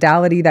or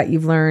modality that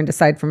you've learned,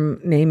 aside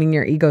from naming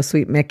your ego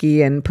sweet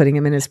Mickey and putting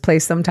him in his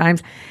place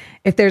sometimes,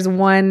 if there's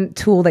one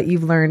tool that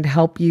you've learned to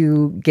help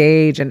you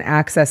gauge and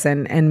access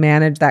and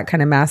manage that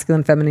kind of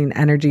masculine, feminine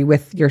energy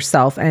with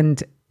yourself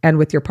and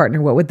with your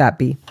partner, what would that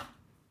be?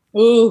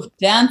 Ooh,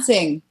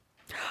 dancing.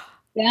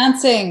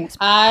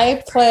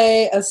 I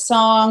play a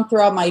song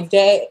throughout my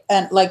day,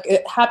 and like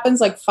it happens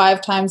like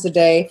 5 times a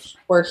day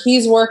where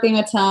he's working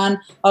a ton.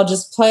 I'll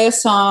just play a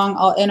song,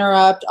 I'll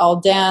interrupt, I'll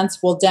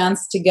dance, we'll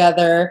dance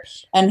together,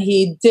 and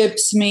he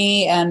dips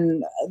me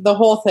and the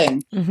whole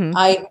thing. Mm-hmm.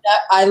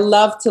 I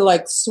love to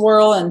like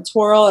swirl and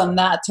twirl, and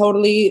that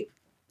totally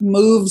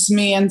moves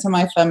me into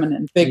my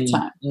feminine big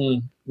time.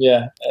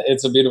 Yeah,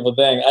 it's a beautiful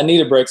thing. I need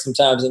a break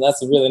sometimes, and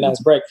that's a really nice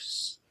break.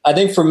 I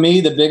think for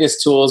me, the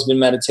biggest tool has been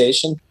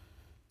meditation,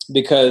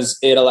 because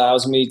it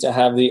allows me to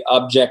have the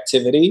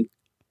objectivity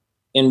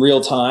in real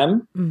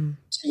time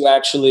to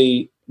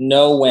actually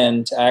know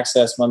when to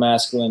access my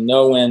masculine,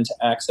 know when to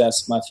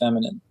access my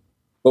feminine.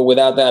 But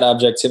without that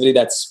objectivity,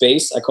 that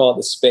space, I call it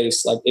the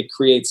space, like it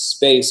creates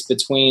space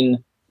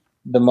between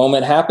the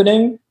moment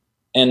happening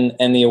and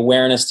the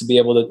awareness to be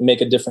able to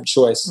make a different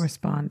choice.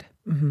 Respond.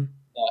 Mm-hmm.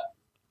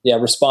 Yeah,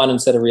 respond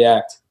instead of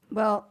react.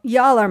 Well,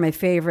 y'all are my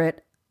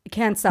favorite. I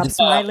can't stop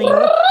smiling.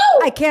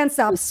 I can't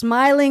stop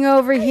smiling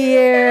over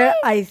here.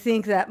 I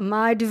think that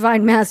my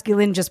divine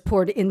masculine just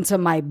poured into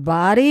my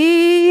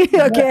body.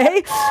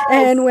 Okay.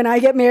 And when I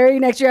get married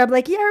next year, I'm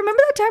like, remember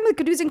that time with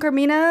Kudus and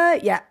Carmina?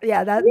 Yeah,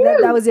 that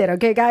was it.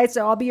 Okay, guys.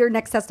 So I'll be your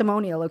next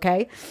testimonial.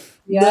 Okay.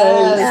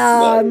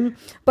 Yes.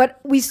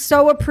 But we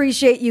so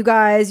appreciate you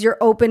guys, your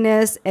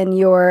openness and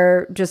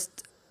your just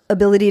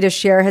ability to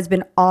share has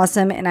been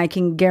awesome, and I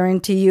can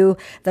guarantee you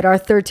that our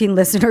 13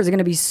 listeners are going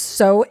to be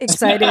so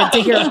excited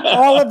to hear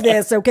all of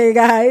this. Okay,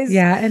 guys?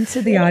 Yeah, and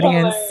to the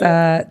audience,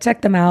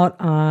 check them out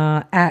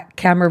at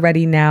Camera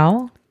Ready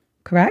Now,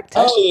 correct?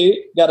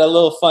 Actually, got a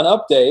little fun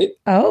update.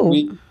 Oh.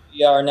 We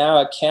are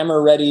now at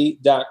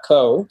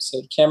cameraready.co,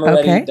 so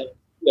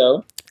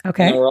cameraready.co.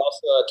 Okay. And we're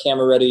also at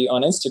Camera Ready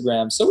on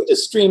Instagram. So we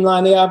just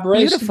streamline the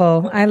operation.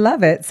 Beautiful. I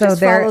love it. So just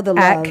they're the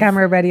at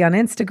Camera Ready on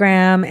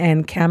Instagram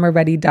and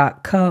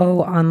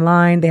cameraready.co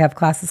online. They have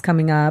classes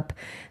coming up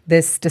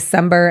this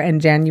December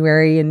and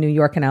January in New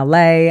York and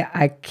LA.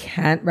 I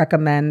can't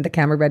recommend the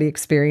Camera Ready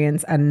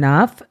experience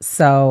enough.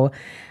 So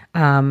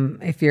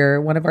if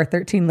you're one of our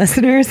 13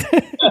 listeners,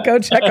 go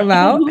check them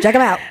out. Check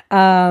them out.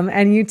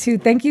 And you too,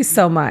 thank you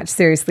so much.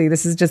 Seriously,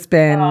 this has just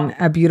been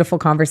a beautiful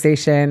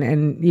conversation,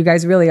 and you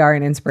guys really are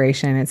an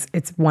inspiration.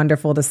 It's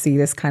wonderful to see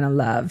this kind of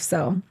love.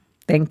 So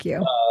thank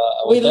you.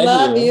 We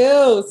love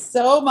you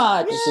so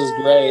much. This is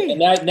great. And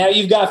now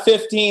you've got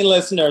 15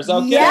 listeners.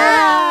 Okay. Yes.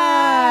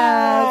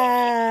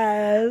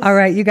 All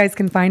right. You guys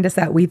can find us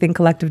at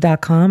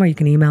WeThinkCollective.com, or you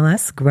can email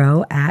us,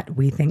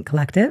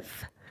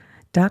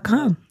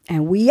 grow@WeThinkCollective.com.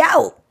 And we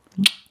out.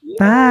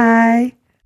 Bye.